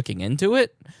even looking into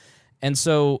it. And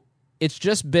so it's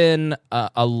just been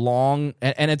a long,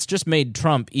 and it's just made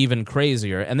Trump even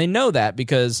crazier. And they know that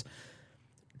because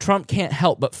Trump can't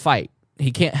help but fight.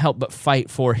 He can't help but fight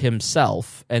for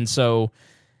himself. And so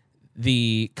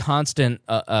the constant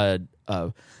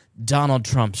Donald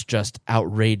Trump's just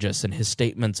outrageous and his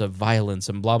statements of violence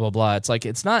and blah, blah, blah. It's like,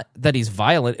 it's not that he's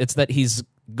violent. It's that he's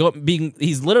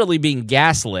literally being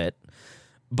gaslit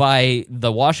by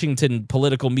the Washington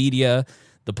political media,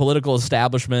 the political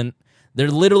establishment.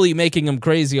 They're literally making him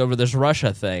crazy over this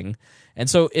Russia thing. And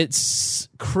so it's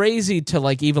crazy to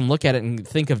like even look at it and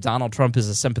think of Donald Trump as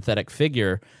a sympathetic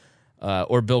figure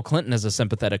or Bill Clinton as a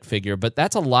sympathetic figure. But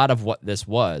that's a lot of what this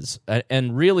was.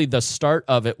 And really the start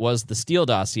of it was the Steele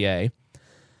dossier.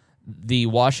 The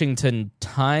Washington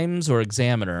Times or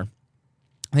Examiner,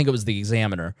 I think it was the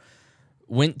Examiner,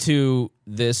 went to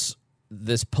this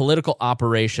political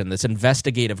operation, this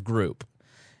investigative group,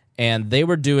 and they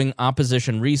were doing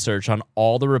opposition research on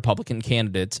all the Republican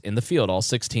candidates in the field, all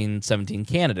 16, 17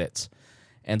 candidates.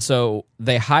 And so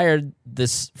they hired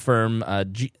this firm,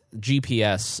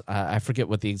 GPS. I forget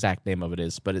what the exact name of it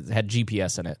is, but it had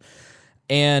GPS in it.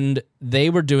 And they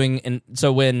were doing, and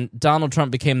so when Donald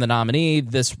Trump became the nominee,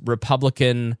 this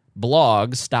Republican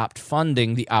blog stopped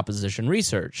funding the opposition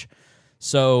research.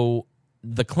 So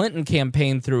the Clinton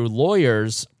campaign, through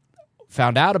lawyers,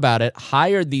 found out about it,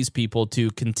 hired these people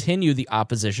to continue the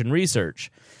opposition research.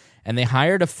 And they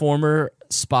hired a former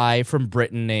spy from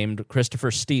Britain named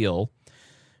Christopher Steele,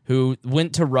 who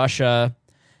went to Russia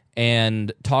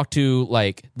and talked to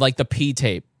like the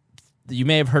P-tape. You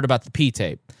may have heard about the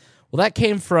P-tape. Well, that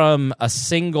came from a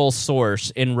single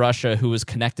source in Russia who was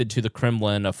connected to the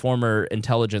Kremlin, a former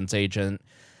intelligence agent.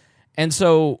 And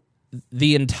so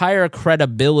the entire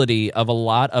credibility of a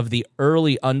lot of the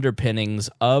early underpinnings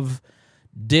of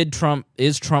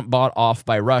is Trump bought off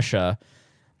by Russia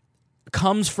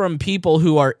comes from people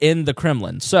who are in the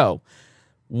Kremlin. So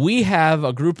we have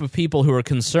a group of people who are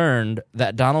concerned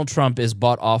that Donald Trump is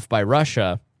bought off by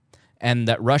Russia and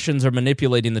that Russians are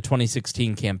manipulating the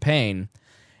 2016 campaign.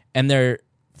 And they're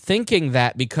thinking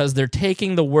that because they're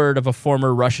taking the word of a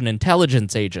former Russian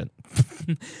intelligence agent.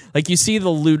 Like, you see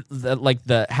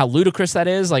how ludicrous that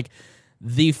is. Like,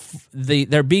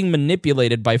 they're being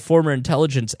manipulated by former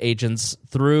intelligence agents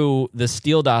through the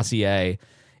Steele dossier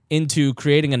into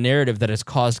creating a narrative that has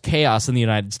caused chaos in the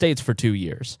United States for 2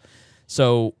 years.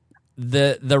 So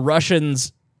the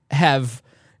Russians have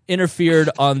interfered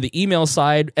on the email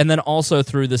side and then also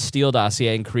through the Steele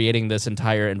dossier in creating this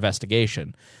entire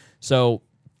investigation. So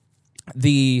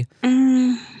I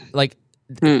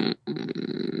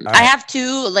have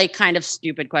two kind of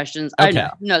stupid questions. Okay. I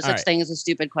know no such thing as a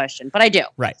stupid question, but I do.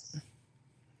 Right.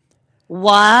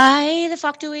 Why the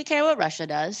fuck do we care what Russia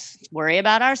does? Worry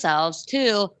about ourselves.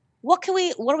 Two, what are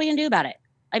we going to do about it?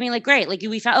 I mean, great.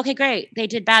 We found, okay, great. They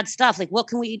did bad stuff. What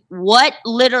can we do? We're not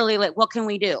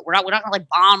going to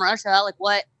bomb Russia.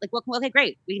 Okay,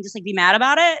 great. We can just be mad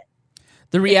about it.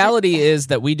 The reality is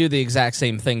that we do the exact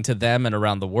same thing to them and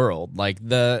around the world.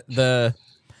 The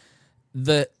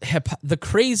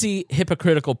crazy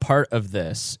hypocritical part of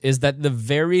this is that the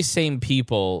very same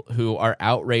people who are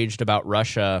outraged about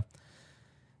Russia,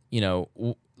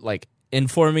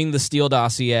 informing the Steele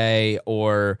dossier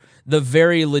or the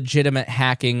very legitimate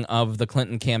hacking of the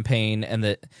Clinton campaign, and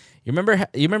that you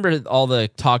remember all the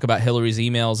talk about Hillary's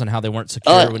emails and how they weren't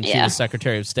secure when she was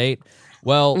Secretary of State.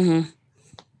 Well,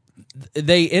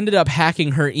 they ended up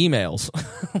hacking her emails.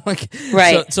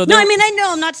 Right. So no, I mean, I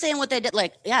know. I'm not saying what they did.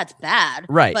 It's bad.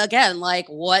 Right. But again,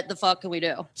 what the fuck can we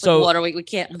do? So what are we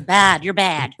can't. Bad. You're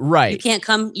bad. Right. You can't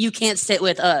come. You can't sit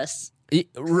with us.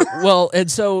 Well,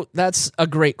 and so that's a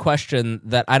great question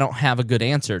that I don't have a good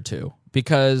answer to,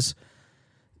 because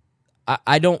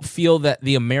I don't feel that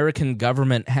the American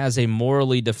government has a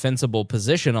morally defensible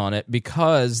position on it,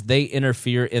 because they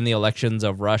interfere in the elections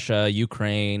of Russia,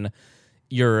 Ukraine,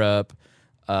 Europe,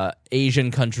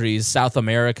 Asian countries, South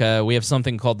America. We have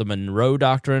something called the Monroe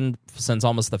Doctrine since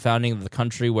almost the founding of the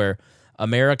country, where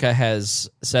America has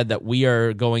said that we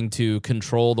are going to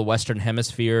control the Western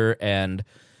Hemisphere and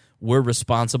we're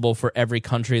responsible for every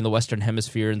country in the Western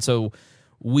Hemisphere. And so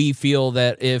we feel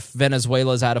that if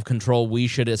Venezuela is out of control, we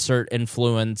should assert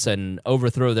influence and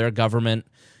overthrow their government.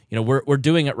 We're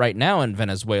doing it right now in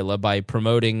Venezuela by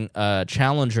promoting a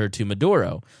challenger to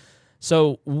Maduro.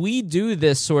 So we do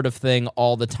this sort of thing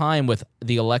all the time with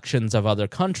the elections of other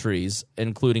countries,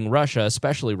 including Russia,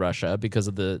 especially Russia, because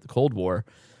of the Cold War.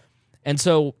 And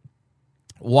so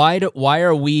why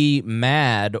are we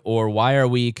mad, or why are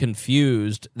we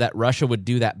confused that Russia would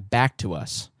do that back to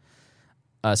us?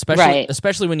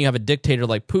 Especially when you have a dictator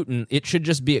like Putin, it should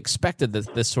just be expected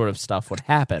that this sort of stuff would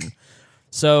happen.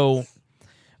 So,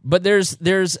 but there's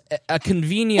a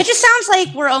convenient. It just sounds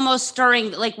like we're almost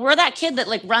stirring. We're that kid that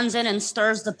runs in and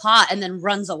stirs the pot and then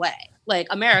runs away.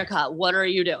 America, what are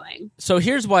you doing? So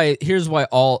here's why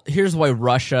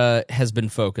Russia has been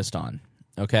focused on.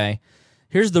 Okay,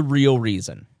 here's the real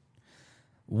reason.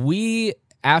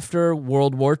 After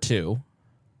World War II,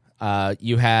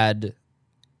 you had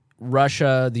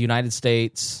Russia, the United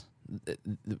States,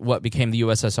 what became the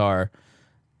USSR,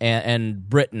 and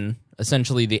Britain,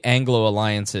 essentially the Anglo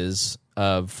alliances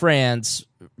of France,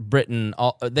 Britain.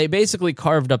 They basically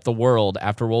carved up the world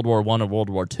after World War I and World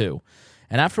War II.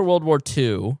 And after World War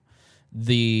II,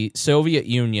 the Soviet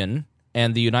Union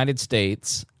and the United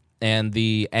States and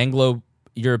the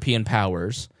Anglo-European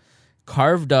powers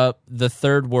carved up the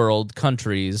third world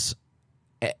countries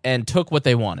and took what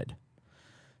they wanted.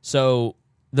 So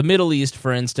the Middle East,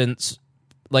 for instance,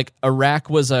 like Iraq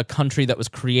was a country that was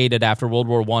created after World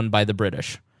War I by the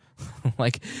British.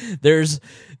 Like there's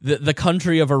the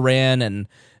country of Iran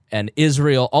and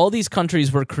Israel. All these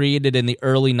countries were created in the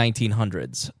early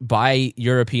 1900s by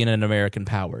European and American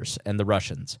powers and the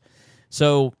Russians.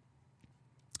 So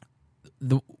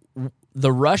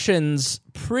the Russians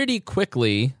pretty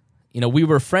quickly, we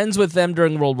were friends with them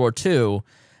during World War II,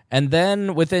 and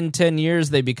then within 10 years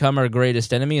they become our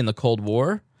greatest enemy in the Cold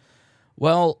War.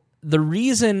 Well, the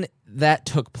reason that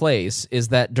took place is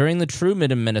that during the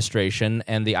Truman administration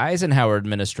and the Eisenhower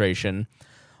administration,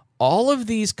 all of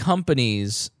these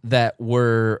companies that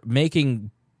were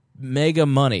making mega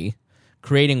money,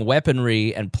 creating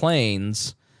weaponry and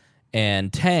planes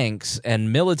and tanks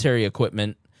and military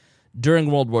equipment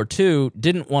during World War II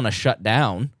didn't want to shut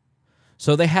down.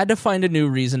 So they had to find a new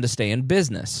reason to stay in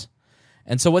business.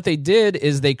 And so what they did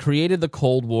is they created the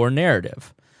Cold War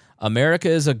narrative. America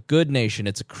is a good nation.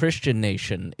 It's a Christian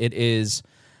nation. It is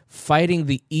fighting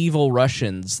the evil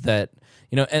Russians that,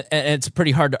 and it's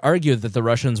pretty hard to argue that the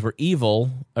Russians were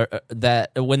evil,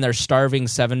 that when they're starving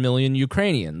 7 million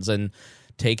Ukrainians and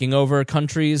taking over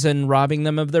countries and robbing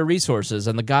them of their resources,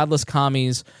 and the godless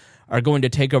commies are going to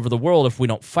take over the world if we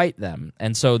don't fight them.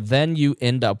 And so then you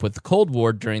end up with the Cold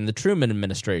War during the Truman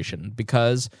administration,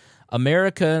 because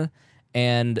America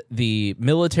and the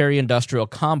military-industrial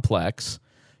complex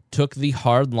took the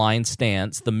hard-line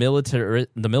stance, the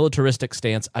militaristic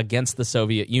stance against the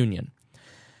Soviet Union.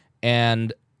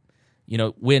 And,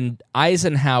 when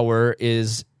Eisenhower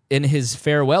is in his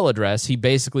farewell address, he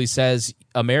basically says,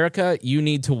 America, you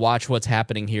need to watch what's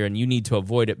happening here, and you need to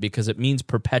avoid it because it means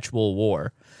perpetual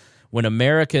war. When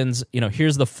Americans,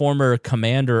 here's the former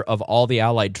commander of all the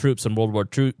Allied troops in World War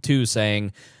II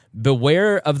saying,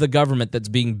 beware of the government that's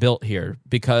being built here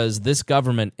because this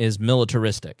government is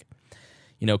militaristic.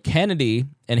 Kennedy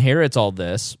inherits all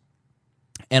this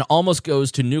and almost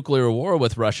goes to nuclear war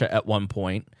with Russia at one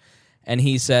point, and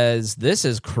he says, this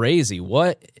is crazy.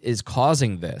 What is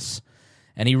causing this?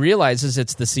 And he realizes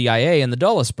it's the CIA and the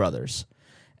Dulles brothers.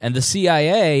 And the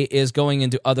CIA is going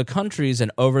into other countries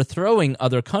and overthrowing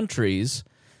other countries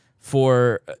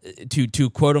to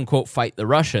quote unquote fight the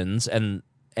Russians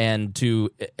and to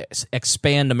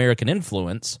expand American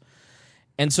influence.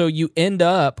 And so you end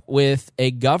up with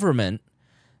a government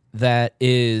that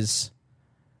is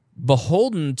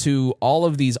beholden to all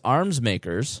of these arms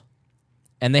makers,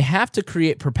 and they have to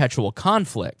create perpetual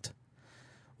conflict.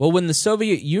 Well, when the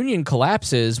Soviet Union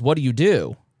collapses, what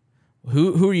do?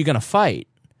 Who are you going to fight?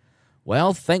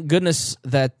 Well, thank goodness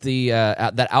that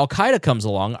that Al-Qaeda comes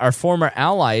along, our former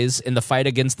allies in the fight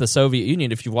against the Soviet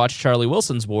Union. If you watch Charlie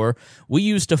Wilson's War, we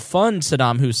used to fund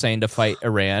Saddam Hussein to fight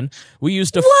Iran. We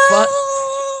used to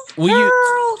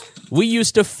we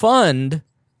used to fund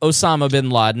Osama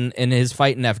bin Laden in his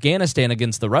fight in Afghanistan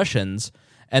against the Russians,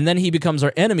 and then he becomes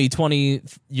our enemy 20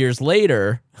 years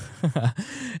later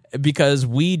because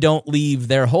we don't leave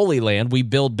their holy land. We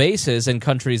build bases in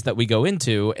countries that we go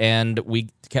into, and we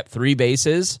kept 3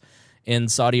 bases in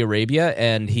Saudi Arabia,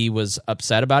 and he was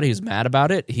upset about it. He was mad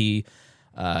about it. He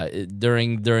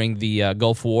during the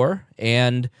Gulf War,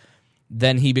 and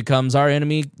then he becomes our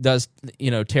enemy, does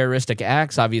terroristic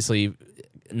acts. Obviously,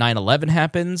 9/11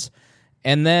 happens.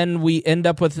 And then we end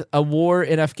up with a war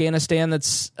in Afghanistan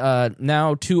that's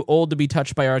now too old to be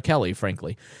touched by R. Kelly,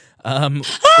 frankly. You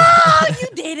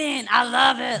didn't. I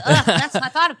love it. That's my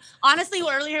thought. Honestly,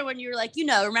 earlier when you were like,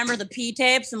 remember the P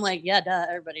tapes? I'm like, yeah, duh,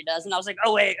 everybody does. And I was like,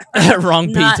 oh, wait.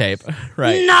 Wrong P tape.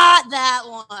 Right. Not that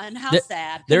one. How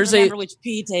sad. Remember which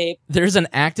P tape. There's an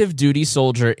active duty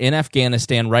soldier in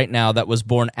Afghanistan right now that was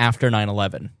born after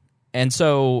 9/11. And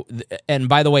so, and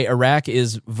by the way, Iraq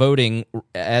is voting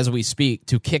as we speak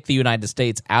to kick the United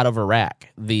States out of Iraq,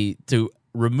 to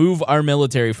remove our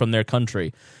military from their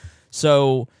country.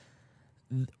 So,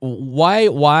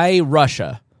 why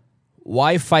Russia?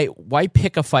 Why fight? Why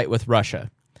pick a fight with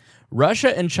Russia?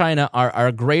 Russia and China are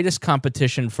our greatest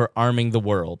competition for arming the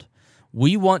world.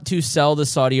 We want to sell the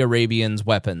Saudi Arabians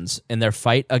weapons in their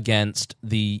fight against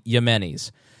the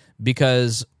Yemenis,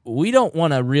 because we don't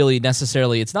want to really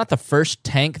necessarily, it's not the first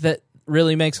tank that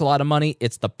really makes a lot of money,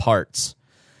 it's the parts.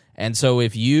 And so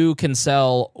if you can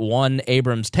sell one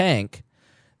Abrams tank,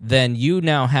 then you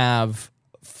now have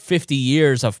 50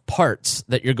 years of parts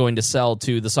that you're going to sell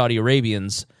to the Saudi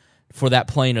Arabians for that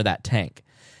plane or that tank.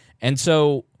 And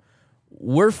so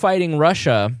we're fighting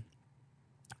Russia,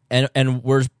 and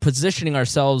we're positioning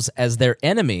ourselves as their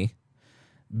enemy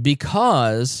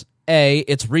because, A,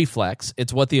 it's reflex.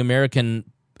 It's what the American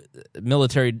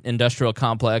military-industrial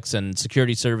complex and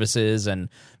security services and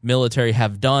military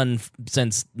have done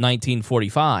since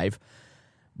 1945.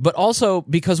 but also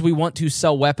because we want to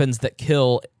sell weapons that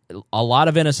kill a lot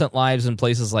of innocent lives in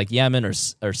places like Yemen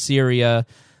or Syria,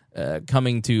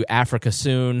 coming to Africa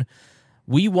soon.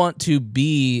 We want to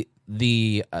be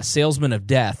the salesman of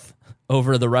death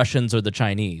over the Russians or the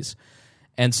Chinese.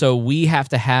 And so we have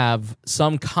to have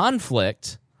some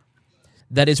conflict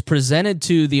that is presented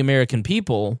to the American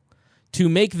people to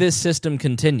make this system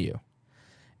continue.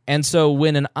 And so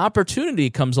when an opportunity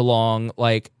comes along,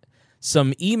 like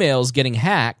some emails getting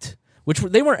hacked, which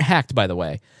they weren't hacked, by the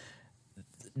way.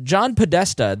 John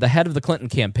Podesta, the head of the Clinton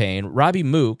campaign, Robbie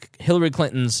Mook, Hillary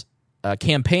Clinton's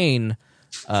campaign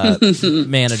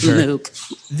manager,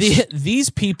 these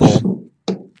people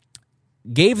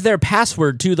gave their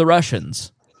password to the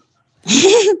Russians.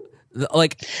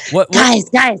 Like what? Guys,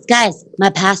 my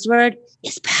password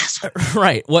is password.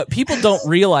 Right. What people don't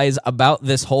realize about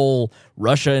this whole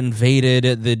Russia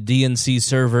invaded the DNC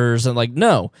servers and like,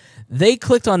 no, they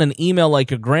clicked on an email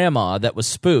like your grandma that was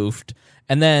spoofed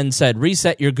and then said,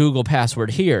 reset your Google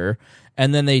password here.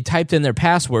 And then they typed in their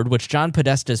password, which John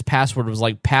Podesta's password was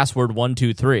like password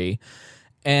 123.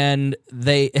 And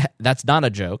that's not a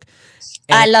joke.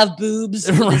 And I love boobs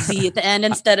with a Z at the end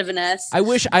instead of an S. I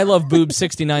wish I love boobs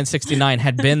 6969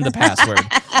 had been the password,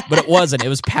 but it wasn't. It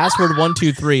was password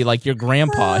 123, like your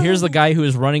grandpa. Here's the guy who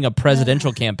is running a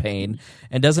presidential campaign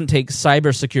and doesn't take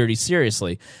cybersecurity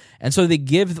seriously. And so they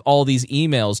give all these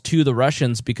emails to the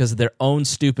Russians because of their own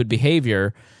stupid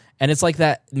behavior. And it's like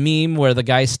that meme where the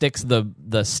guy sticks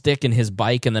the stick in his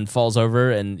bike and then falls over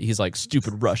and he's like,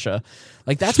 stupid Russia.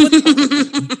 Like that's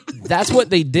what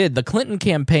they did. The Clinton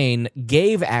campaign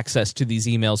gave access to these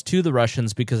emails to the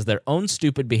Russians because of their own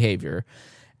stupid behavior.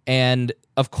 And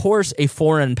of course, a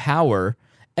foreign power,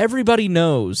 everybody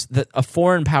knows that a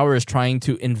foreign power is trying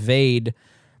to invade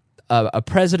a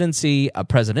presidency, a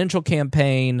presidential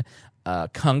campaign, a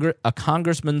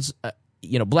congressman's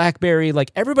BlackBerry.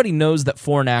 Like everybody knows that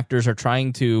foreign actors are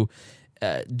trying to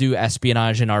do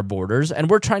espionage in our borders, and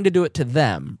we're trying to do it to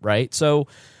them, right? So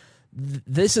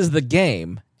this is the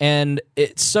game, and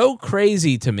it's so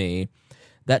crazy to me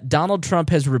that Donald Trump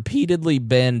has repeatedly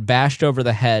been bashed over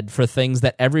the head for things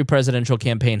that every presidential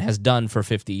campaign has done for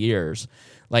 50 years,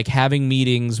 like having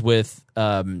meetings with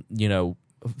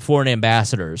foreign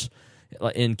ambassadors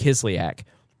in Kislyak.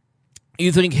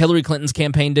 You think Hillary Clinton's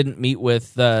campaign didn't meet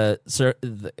with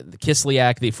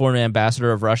Kislyak, the foreign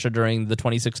ambassador of Russia, during the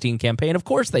 2016 campaign? Of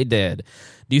course they did.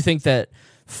 Do you think that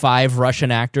 5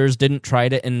 Russian actors didn't try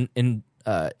to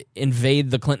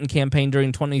invade the Clinton campaign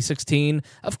during 2016?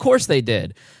 Of course they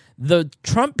did. The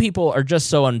Trump people are just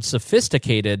so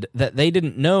unsophisticated that they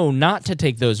didn't know not to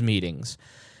take those meetings.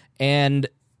 And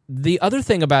the other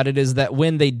thing about it is that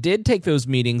when they did take those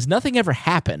meetings, nothing ever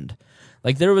happened.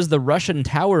 Like there was the Russian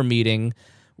Tower meeting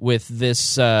with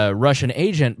this Russian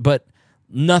agent, but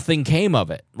nothing came of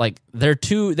it. Like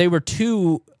they were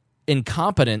too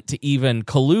incompetent to even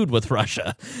collude with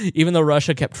Russia, even though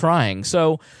Russia kept trying.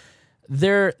 So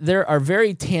there are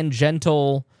very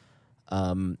tangential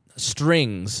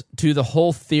strings to the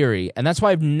whole theory, and that's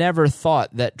why I've never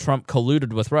thought that Trump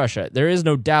colluded with Russia. There is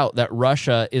no doubt that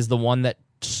Russia is the one that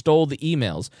stole the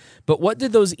emails. But what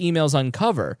did those emails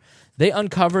uncover? They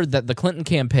uncovered that the Clinton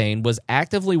campaign was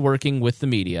actively working with the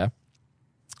media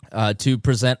to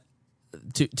present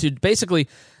to basically,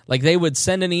 like, they would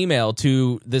send an email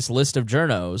to this list of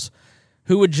journos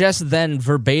who would just then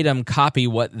verbatim copy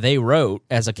what they wrote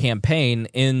as a campaign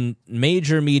in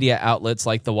major media outlets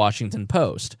like the Washington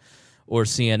Post or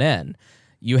CNN.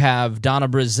 You have Donna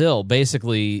Brazile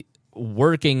basically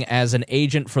working as an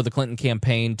agent for the Clinton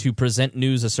campaign to present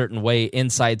news a certain way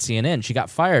inside CNN. She got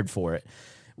fired for it.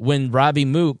 When Robbie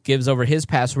Mook gives over his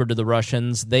password to the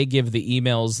Russians, they give the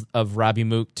emails of Robbie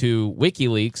Mook to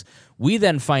WikiLeaks. We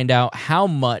then find out how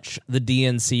much the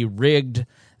DNC rigged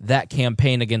that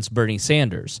campaign against Bernie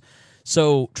Sanders.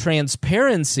 So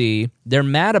transparency, they're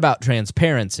mad about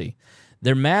transparency.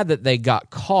 They're mad that they got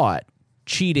caught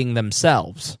cheating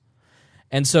themselves.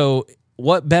 And so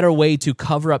what better way to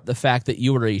cover up the fact that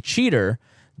you were a cheater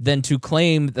than to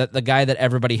claim that the guy that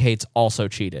everybody hates also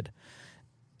cheated?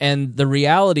 And the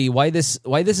reality, why this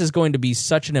is going to be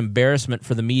such an embarrassment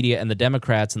for the media and the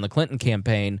Democrats and the Clinton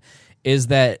campaign, is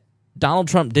that Donald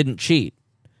Trump didn't cheat.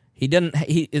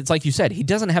 It's like you said, he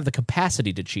doesn't have the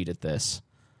capacity to cheat at this.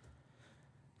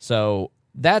 So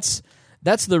that's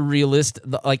the realist.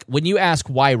 Like when you ask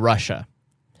why Russia,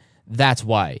 that's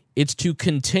why. It's to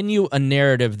continue a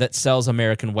narrative that sells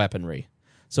American weaponry.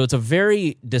 So it's a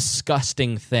very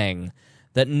disgusting thing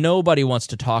that nobody wants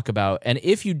to talk about. And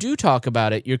if you do talk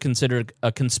about it, you're considered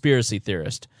a conspiracy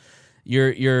theorist.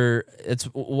 It's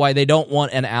why they don't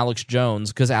want an Alex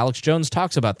Jones, because Alex Jones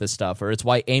talks about this stuff, or it's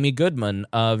why Amy Goodman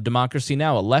of Democracy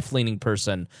Now!, a left-leaning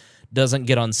person, doesn't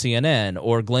get on CNN,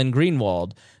 or Glenn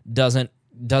Greenwald doesn't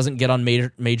get on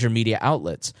major media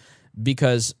outlets,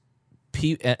 because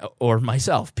or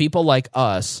myself, people like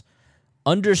us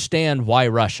understand why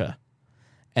Russia,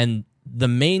 and the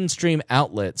mainstream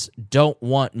outlets don't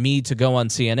want me to go on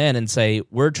CNN and say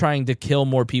we're trying to kill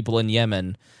more people in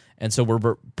Yemen, and so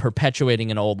we're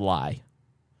perpetuating an old lie.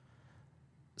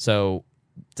 So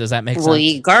does that make sense?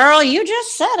 Well, girl, you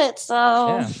just said it,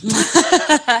 so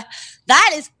yeah.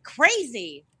 That is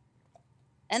crazy.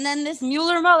 And then this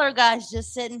Mueller guy's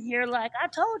just sitting here like, I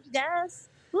told you guys.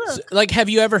 Look. So, like, have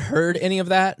you ever heard any of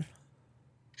that?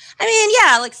 I mean,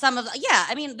 yeah, like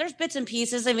I mean, there's bits and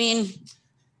pieces. I mean,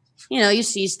 you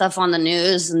see stuff on the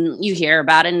news and you hear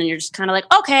about it and you're just kind of like,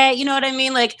 okay, you know what I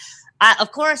mean? Like,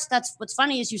 of course, that's what's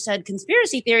funny is you said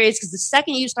conspiracy theories, because the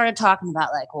second you started talking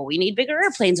about like, well, we need bigger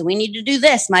airplanes and we need to do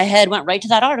this, my head went right to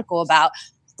that article about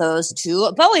those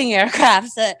 2 Boeing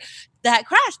aircrafts that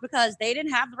crashed because they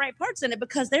didn't have the right parts in it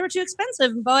because they were too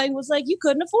expensive. And Boeing was like, you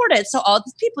couldn't afford it. So all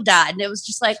these people died. And it was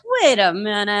just like, wait a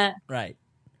minute. Right.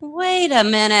 Wait a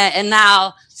minute. And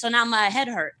now my head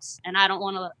hurts and I don't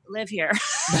want to live here.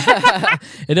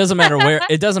 It doesn't matter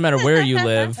where you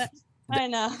live. I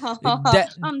know.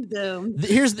 I'm doomed.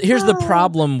 Here's the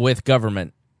problem with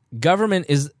government. Government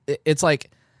it's like,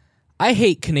 I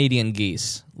hate Canadian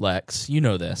geese, Lex. You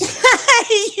know this.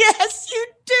 Yes, you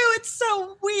do. It's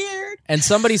so weird. And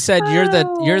somebody said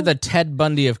you're the Ted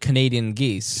Bundy of Canadian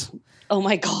geese. Oh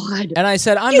my God. And I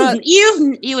said,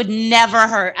 you would never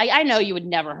hurt. I know you would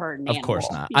never hurt an animal. Of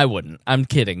course not. I wouldn't. I'm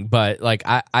kidding. But like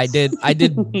I did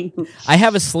I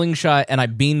have a slingshot and I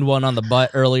beamed one on the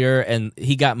butt earlier and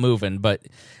he got moving, but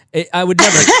I would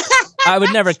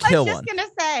never kill one.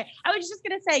 I was just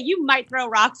gonna say you might throw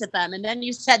rocks at them, and then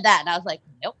you said that and I was like,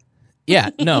 nope. Yeah,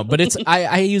 no, but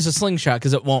I use a slingshot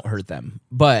because it won't hurt them.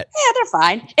 But yeah, they're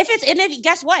fine.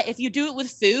 Guess what? If you do it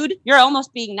with food, you're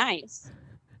almost being nice.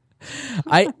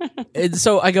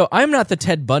 So I go, I'm not the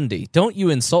Ted Bundy. Don't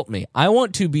you insult me. I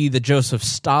want to be the Joseph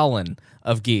Stalin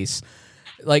of geese.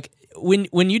 Like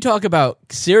when you talk about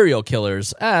serial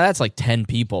killers, that's like 10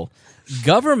 people.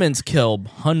 Governments kill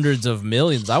hundreds of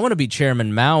millions. I want to be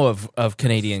Chairman Mao of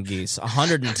Canadian geese.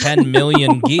 110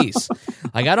 million geese.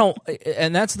 Like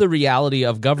and that's the reality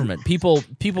of government. People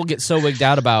get so wigged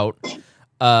out about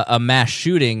a mass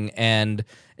shooting, and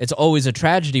it's always a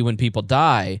tragedy when people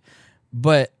die,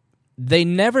 but they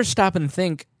never stop and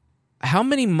think, how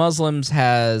many Muslims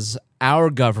has our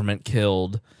government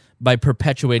killed by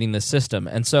perpetuating the system?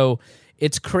 And so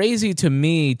it's crazy to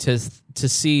me to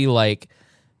see like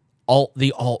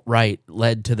the alt-right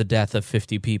led to the death of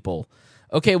 50 people.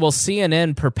 Okay, well,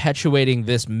 CNN perpetuating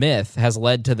this myth has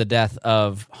led to the death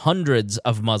of hundreds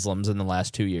of Muslims in the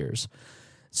last 2 years.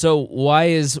 So why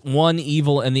is one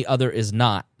evil and the other is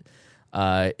not?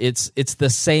 It's the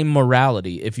same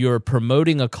morality. If you're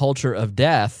promoting a culture of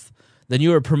death, then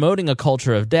you are promoting a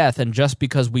culture of death, and just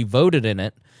because we voted in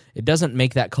it, it doesn't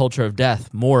make that culture of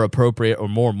death more appropriate or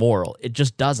more moral. It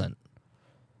just doesn't.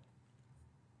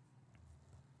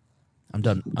 I'm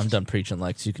done preaching,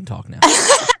 Lex. You can talk now.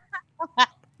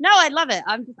 No, I love it.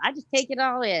 I just take it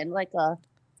all in like a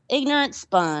ignorant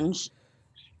sponge.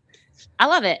 I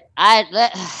love it.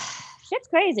 Shit's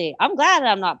crazy. I'm glad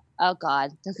I'm not. Oh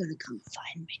God, they're gonna come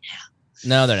find me now.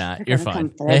 No, they're not. You're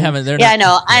fine. They haven't. They're yeah,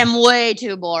 not. I know. I'm way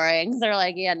too boring. They're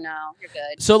like, yeah, no, you're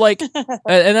good. So like,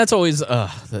 and that's always.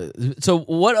 So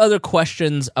what other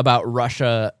questions about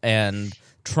Russia and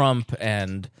Trump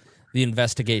and the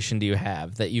investigation do you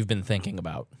have that you've been thinking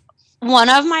about? One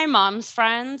of my mom's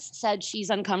friends said she's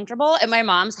uncomfortable at my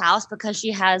mom's house because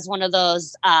she has one of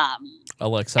those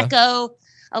Alexa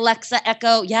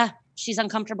Echo. Yeah, she's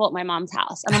uncomfortable at my mom's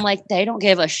house. And I'm like, they don't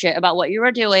give a shit about what you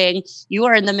are doing. You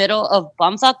are in the middle of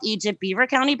bumfuck Egypt, Beaver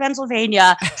County,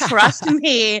 Pennsylvania. Trust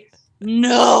me.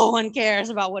 No one cares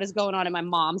about what is going on in my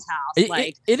mom's house.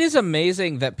 It is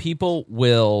amazing that people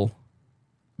will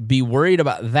be worried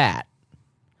about that,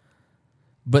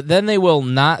 but then they will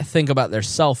not think about their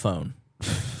cell phone.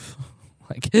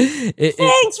 Thanks,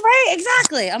 right?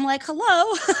 Exactly. I'm like,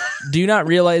 hello. Do you not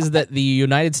realize that the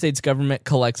United States government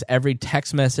collects every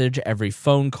text message, every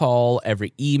phone call,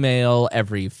 every email,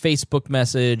 every Facebook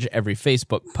message, every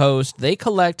Facebook post? They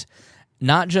collect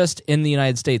not just in the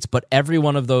United States, but every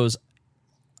one of those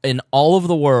in all of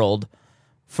the world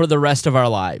for the rest of our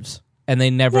lives, and they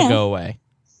never go away.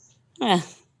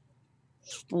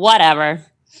 Whatever.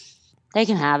 They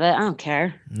can have it. I don't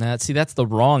care. That's the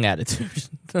wrong attitude.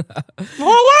 Well,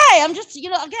 why? I'm just,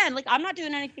 again, like, I'm not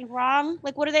doing anything wrong.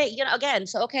 Like, what are they, again,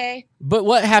 so, okay. But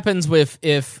what happens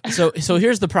so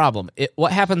here's the problem.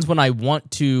 What happens when I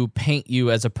want to paint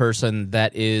you as a person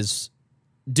that is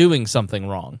doing something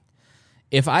wrong?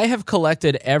 If I have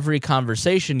collected every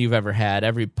conversation you've ever had,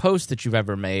 every post that you've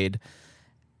ever made,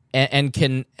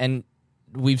 and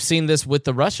we've seen this with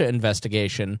the Russia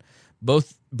investigation,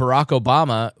 both Barack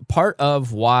Obama, part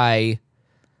of why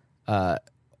Barack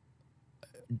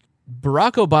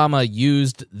Obama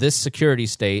used this security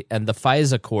state and the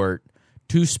FISA court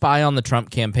to spy on the Trump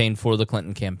campaign for the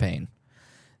Clinton campaign.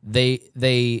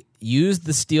 They used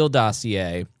the Steele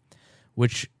dossier,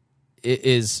 which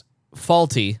is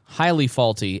faulty, highly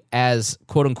faulty, as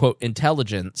quote-unquote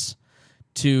intelligence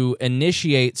to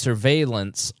initiate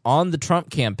surveillance on the Trump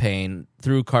campaign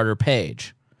through Carter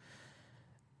Page.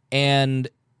 And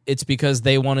it's because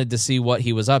they wanted to see what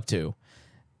he was up to.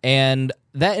 And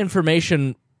that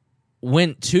information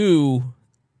went to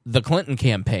the Clinton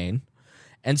campaign.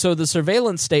 And so the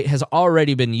surveillance state has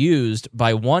already been used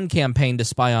by one campaign to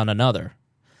spy on another.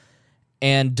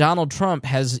 And Donald Trump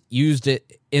has used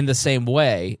it in the same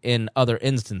way in other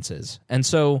instances. And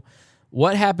so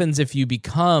what happens if you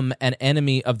become an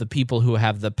enemy of the people who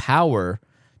have the power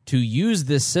to use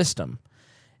this system?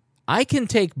 I can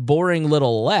take boring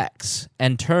little Lex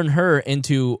and turn her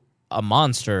into a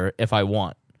monster if I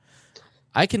want.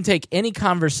 I can take any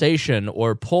conversation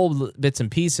or pull bits and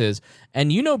pieces,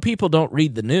 and people don't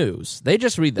read the news. They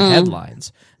just read the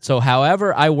headlines. So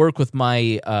however I work with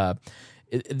my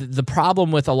the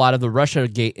problem with a lot of the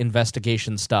Russiagate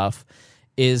investigation stuff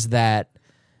is that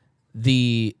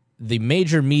the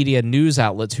major media news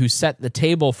outlets who set the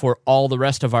table for all the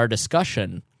rest of our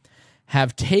discussion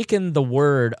have taken the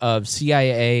word of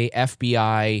CIA,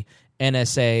 FBI,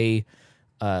 NSA,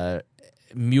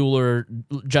 Mueller,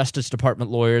 Justice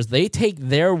Department lawyers. They take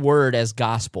their word as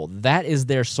gospel. That is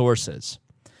their sources.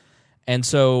 And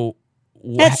so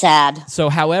that's sad. So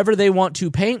however they want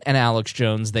to paint an Alex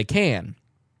Jones, they can.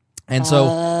 And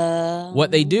so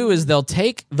what they do is they'll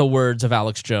take the words of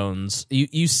Alex Jones.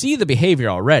 You see the behavior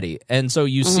already. And so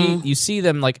you see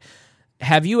them like,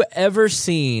 have you ever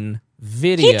seen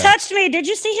video? He touched me. Did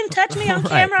you see him touch me on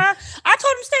camera? I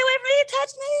told him stay away from me. He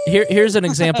touched me. Here's an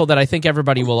example that I think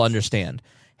everybody will understand.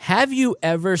 Have you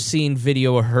ever seen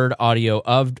video or heard audio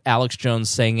of Alex Jones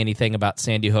saying anything about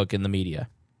Sandy Hook in the media?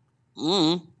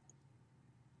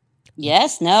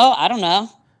 Yes, no, I don't know.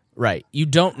 Right. You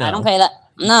don't know. I don't pay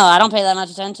that much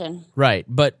attention. Right.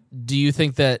 But do you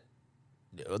think that,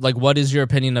 like, what is your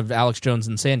opinion of Alex Jones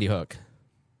and Sandy Hook?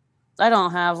 I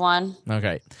don't have one.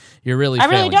 Okay. You're really I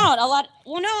failing. really don't.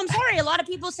 I'm sorry. A lot of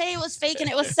people say it was fake and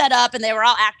it was set up and they were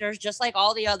all actors just like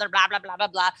all the other blah, blah, blah, blah,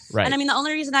 blah. Right. And I mean, the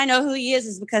only reason I know who he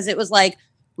is because it was like,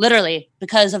 literally,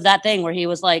 because of that thing where he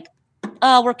was like,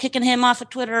 oh, we're kicking him off of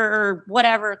Twitter or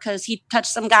whatever because he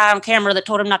touched some guy on camera that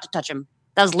told him not to touch him.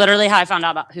 That was literally how I found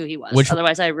out about who he was.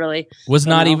 Otherwise, I really was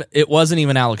not even. It wasn't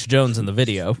even Alex Jones in the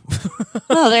video.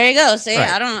 Oh, there you go. See,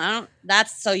 right. I don't.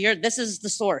 That's so. This is the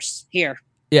source here.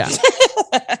 Yeah.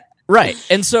 Right.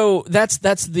 And so that's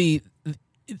the.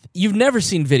 You've never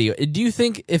seen video. Do you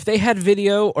think if they had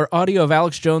video or audio of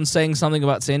Alex Jones saying something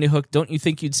about Sandy Hook, don't you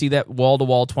think you'd see that wall to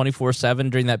wall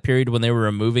 24/7 during that period when they were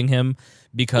removing him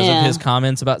because of his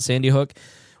comments about Sandy Hook?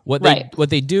 What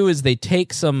they do is they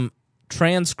take some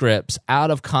transcripts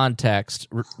out of context,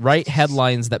 write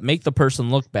headlines that make the person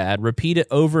look bad, repeat it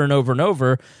over and over and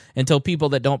over until people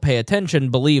that don't pay attention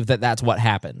believe that that's what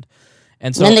happened.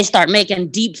 And so then they start making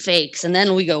deep fakes, and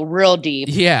then we go real deep.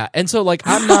 Yeah, and so like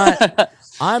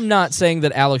I'm not saying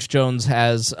that Alex Jones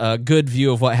has a good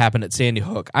view of what happened at Sandy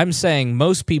Hook. I'm saying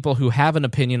most people who have an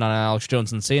opinion on Alex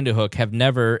Jones and Sandy Hook have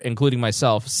never, including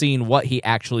myself, seen what he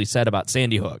actually said about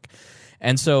Sandy Hook.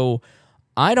 And so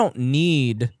I don't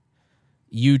need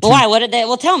you to... Why? What did they...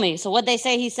 Well, tell me. So what they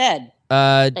say he said?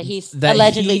 That he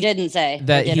allegedly didn't say.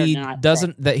 That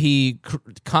he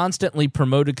constantly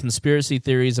promoted conspiracy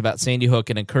theories about Sandy Hook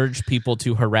and encouraged people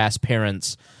to harass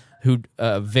parents who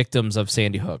victims of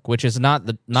Sandy Hook, which is not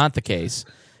the case.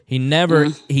 He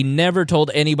never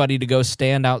told anybody to go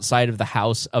stand outside of the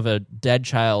house of a dead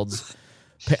child's...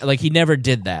 Like, he never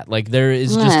did that. Like, there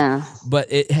is just...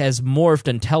 But it has morphed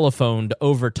and telephoned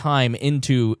over time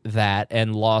into that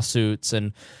and lawsuits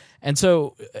and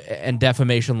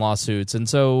defamation lawsuits. And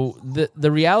so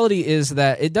the reality is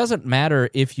that it doesn't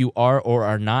matter if you are or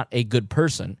are not a good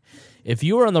person. If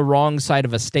you are on the wrong side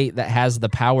of a state that has the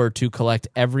power to collect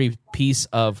every piece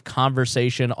of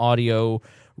conversation, audio,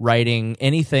 writing,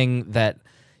 anything that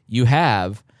you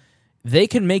have, they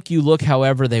can make you look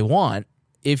however they want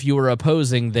if you are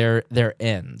opposing their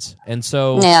ends. And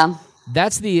so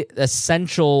That's the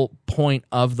essential point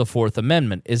of the Fourth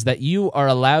Amendment, is that you are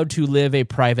allowed to live a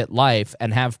private life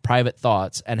and have private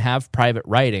thoughts and have private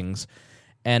writings,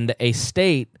 and a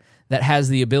state that has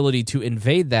the ability to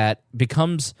invade that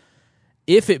becomes,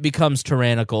 if it becomes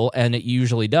tyrannical, and it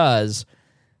usually does,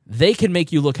 they can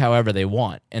make you look however they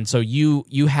want. And so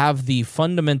you have the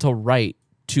fundamental right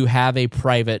to have a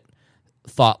private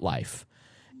thought life.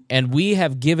 And we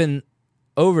have given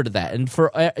over to that. And for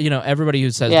everybody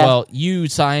who says, well, you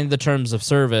signed the terms of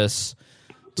service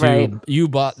to you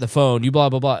bought the phone, you blah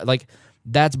blah blah, like,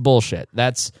 that's bullshit.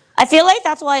 I feel like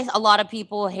that's why a lot of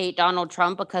people hate Donald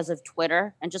Trump, because of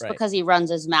Twitter, and just because he runs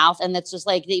his mouth, and it's just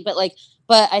like,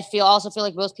 but I also feel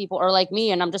like most people are like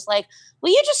me, and I'm just like,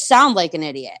 well, you just sound like an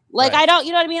idiot. Like, I don't,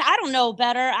 you know what I mean? I don't know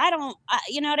better.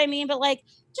 You know what I mean? But like,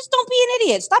 just don't be an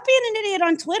idiot. Stop being an idiot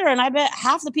on Twitter, and I bet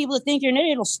half the people that think you're an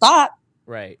idiot will stop.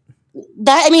 Right.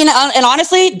 And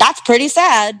honestly, that's pretty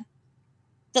sad.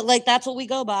 That like that's what we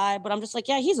go by. But I'm just like,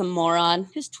 yeah, he's a moron.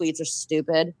 His tweets are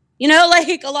stupid. You know,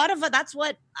 like a lot of that's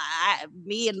what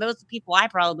me and most people I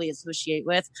probably associate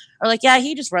with are like, yeah,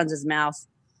 he just runs his mouth.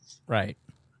 Right.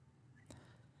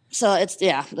 So it's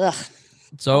Ugh.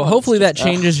 So hopefully that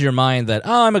changes your mind that,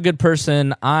 oh, I'm a good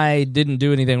person, I didn't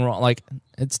do anything wrong. Like,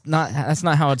 that's not how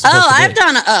it's supposed to be.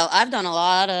 I've done a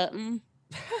lot of.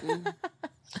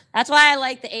 That's why I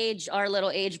like our little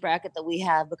age bracket that we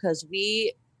have, because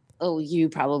you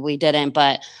probably didn't,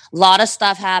 but a lot of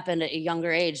stuff happened at a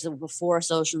younger age before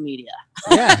social media.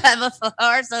 Yeah.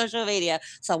 Before social media.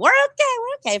 So we're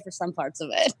okay for some parts of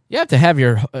it. You have to have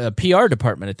your PR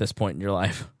department at this point in your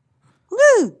life.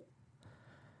 Woo!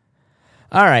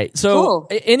 All right. So cool.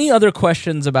 Any other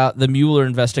questions about the Mueller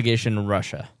investigation in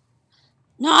Russia?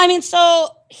 No, I mean, so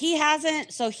he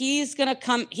hasn't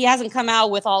come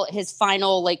out with all his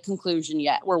final conclusion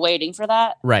yet. We're waiting for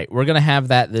that. Right. We're going to have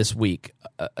that this week.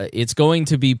 It's going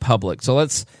to be public. So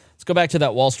let's go back to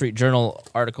that Wall Street Journal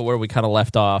article where we kind of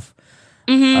left off.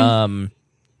 Mm-hmm.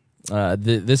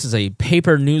 This is a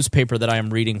newspaper that I am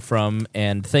reading from,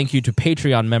 and thank you to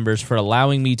Patreon members for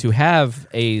allowing me to have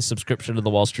a subscription to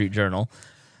the Wall Street Journal.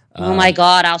 Oh my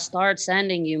God, I'll start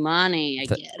sending you money. I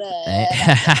get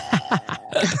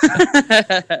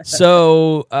it.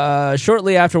 So,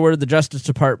 shortly afterward, the Justice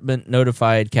Department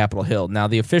notified Capitol Hill. Now,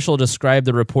 the official described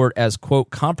the report as,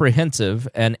 quote, comprehensive,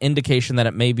 an indication that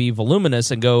it may be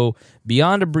voluminous and go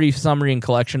beyond a brief summary and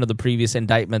collection of the previous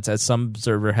indictments, as some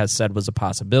observer has said was a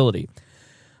possibility.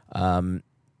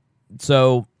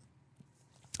 So,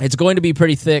 it's going to be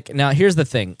pretty thick. Now, here's the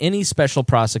thing. Any special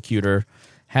prosecutor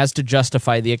has to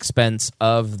justify the expense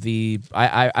of the,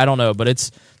 I don't know, but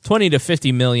it's $20 to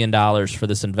 $50 million for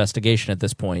this investigation at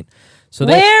this point. So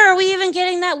where are we even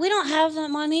getting that? We don't have that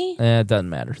money. It doesn't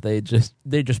matter. They just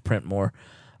print more.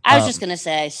 I was just gonna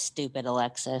say, stupid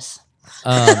Alexis.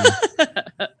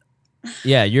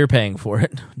 Yeah, you're paying for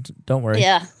it. Don't worry.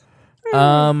 Yeah.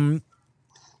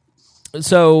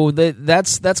 So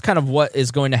that's kind of what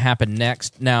is going to happen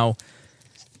next. Now,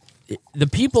 the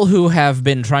people who have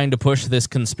been trying to push this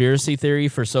conspiracy theory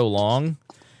for so long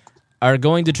are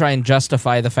going to try and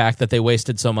justify the fact that they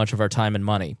wasted so much of our time and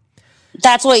money.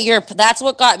 That's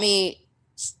what got me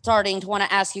starting to want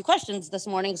to ask you questions this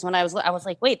morning. Because when I was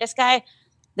like, wait, this guy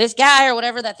or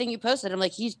whatever that thing you posted, I'm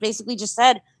like, he's basically just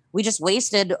said we just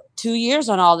wasted 2 years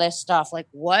on all this stuff. Like,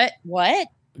 what?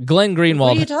 Glenn Greenwald.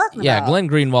 What are you talking about? Glenn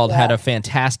Greenwald had a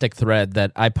fantastic thread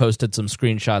that I posted some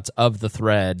screenshots of the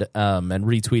thread and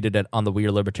retweeted it on the We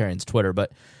Are Libertarians Twitter.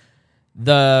 But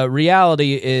the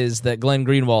reality is that Glenn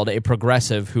Greenwald, a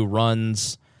progressive who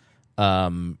runs,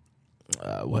 what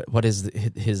is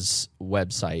his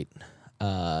website?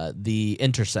 The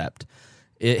Intercept.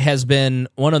 It has been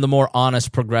one of the more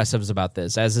honest progressives about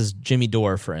this, as is Jimmy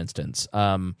Dore, for instance.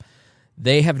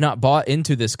 They have not bought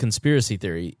into this conspiracy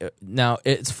theory. Now,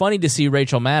 it's funny to see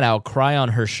Rachel Maddow cry on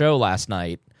her show last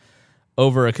night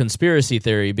over a conspiracy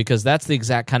theory, because that's the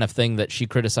exact kind of thing that she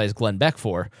criticized Glenn Beck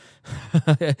for.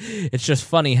 It's just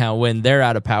funny how when they're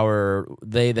out of power,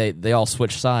 they all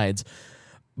switch sides.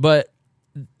 But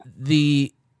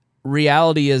the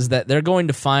reality is that they're going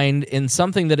to find, in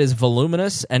something that is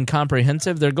voluminous and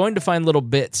comprehensive, they're going to find little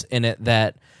bits in it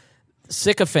that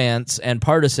sycophants and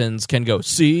partisans can go,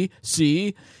 see,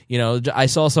 I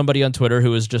saw somebody on Twitter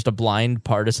who was just a blind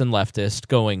partisan leftist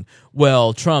going,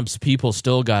 well, Trump's people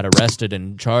still got arrested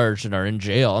and charged and are in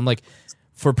jail. I'm like,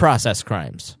 for process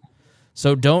crimes.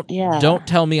 So don't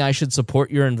tell me I should support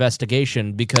your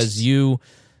investigation because you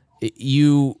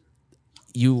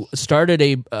started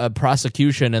a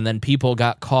prosecution and then people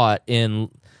got caught in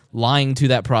lying to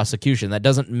that prosecution. That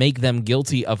doesn't make them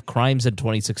guilty of crimes in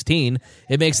 2016.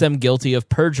 It makes them guilty of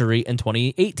perjury in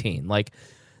 2018. Like,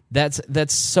 that's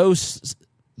so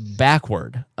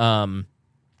backward.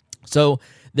 So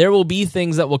there will be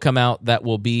things that will come out that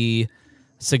will be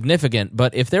significant,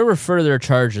 but if there were further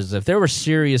charges, if there were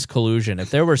serious collusion,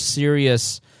 if there were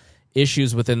serious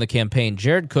issues within the campaign,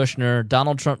 Jared Kushner,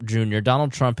 Donald Trump Jr.,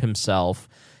 Donald Trump himself,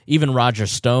 even Roger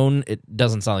Stone, it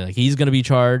doesn't sound like he's going to be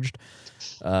charged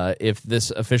if this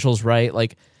official's right.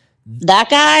 Like, that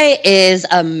guy is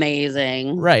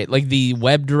amazing. Right, like the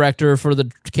web director for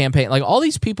the campaign, like all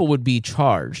these people would be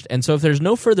charged. And so if there's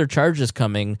no further charges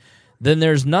coming, then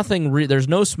there's nothing, there's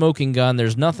no smoking gun,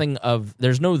 there's no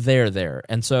there.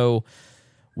 And so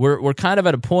we're kind of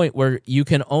at a point where you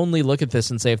can only look at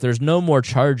this and say, if there's no more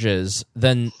charges,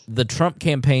 then the Trump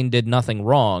campaign did nothing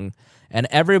wrong, and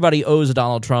everybody owes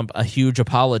Donald Trump a huge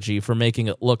apology for making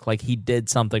it look like he did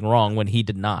something wrong when he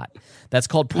did not. That's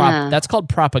called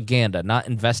propaganda, not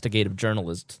investigative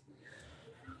journalism.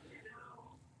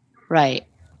 Right.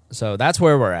 So that's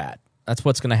where we're at. That's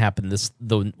what's going to happen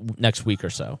the next week or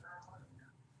so.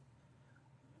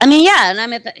 I mean, yeah,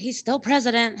 and he's still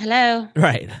president. Hello.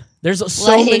 Right. There's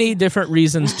so many different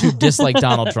reasons to dislike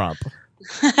Donald Trump.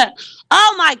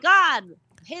 Oh my God.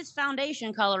 His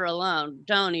foundation color alone.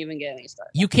 Don't even get me started.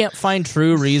 You can't find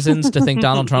true reasons to think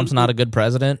Donald Trump's not a good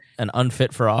president and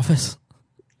unfit for office.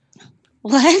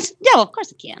 What? No, of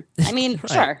course I can. I mean,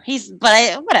 Right. Sure.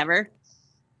 Whatever.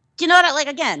 Do you know what? Like,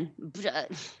 again,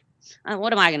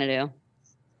 what am I going to do?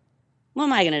 What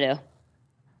am I going to do?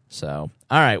 So,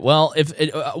 all right. Well,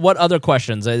 what other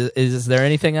questions? Is there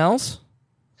anything else?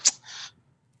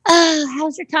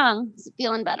 How's your tongue? Is it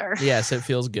feeling better? Yes, it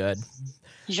feels good.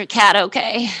 Is your cat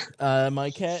okay?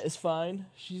 My cat is fine.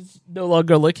 She's no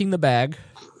longer licking the bag.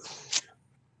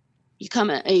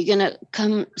 Are you gonna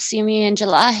come see me in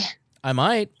July? I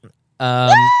might.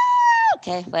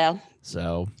 Okay, well.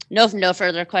 So. No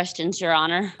further questions, Your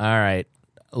Honor. All right.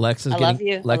 Lex is love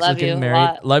you. Lex I love is getting you married. a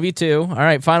lot. Love you too. All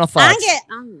right. Final thoughts.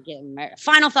 I'm getting married.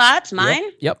 Final thoughts. Mine.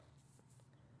 Yep.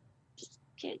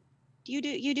 You do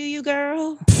you,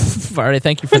 girl. All right.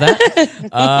 Thank you for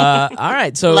that. All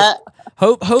right. So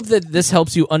hope that this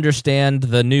helps you understand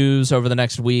the news over the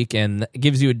next week and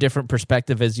gives you a different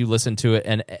perspective as you listen to it,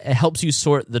 and it helps you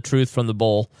sort the truth from the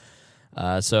bull.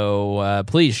 So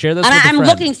please share this with a friend. I'm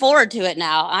looking forward to it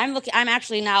now. I'm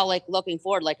actually now looking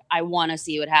forward. Like, I want to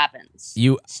see what happens.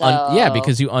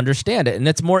 Because you understand it, and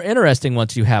it's more interesting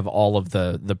once you have all of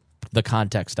the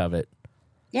context of it.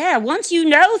 Yeah, once you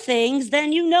know things,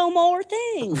 then you know more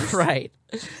things. Right.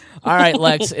 All right,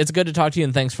 Lex, it's good to talk to you,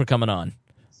 and thanks for coming on.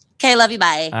 Okay, love you.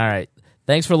 Bye. All right.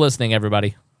 Thanks for listening,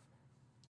 everybody.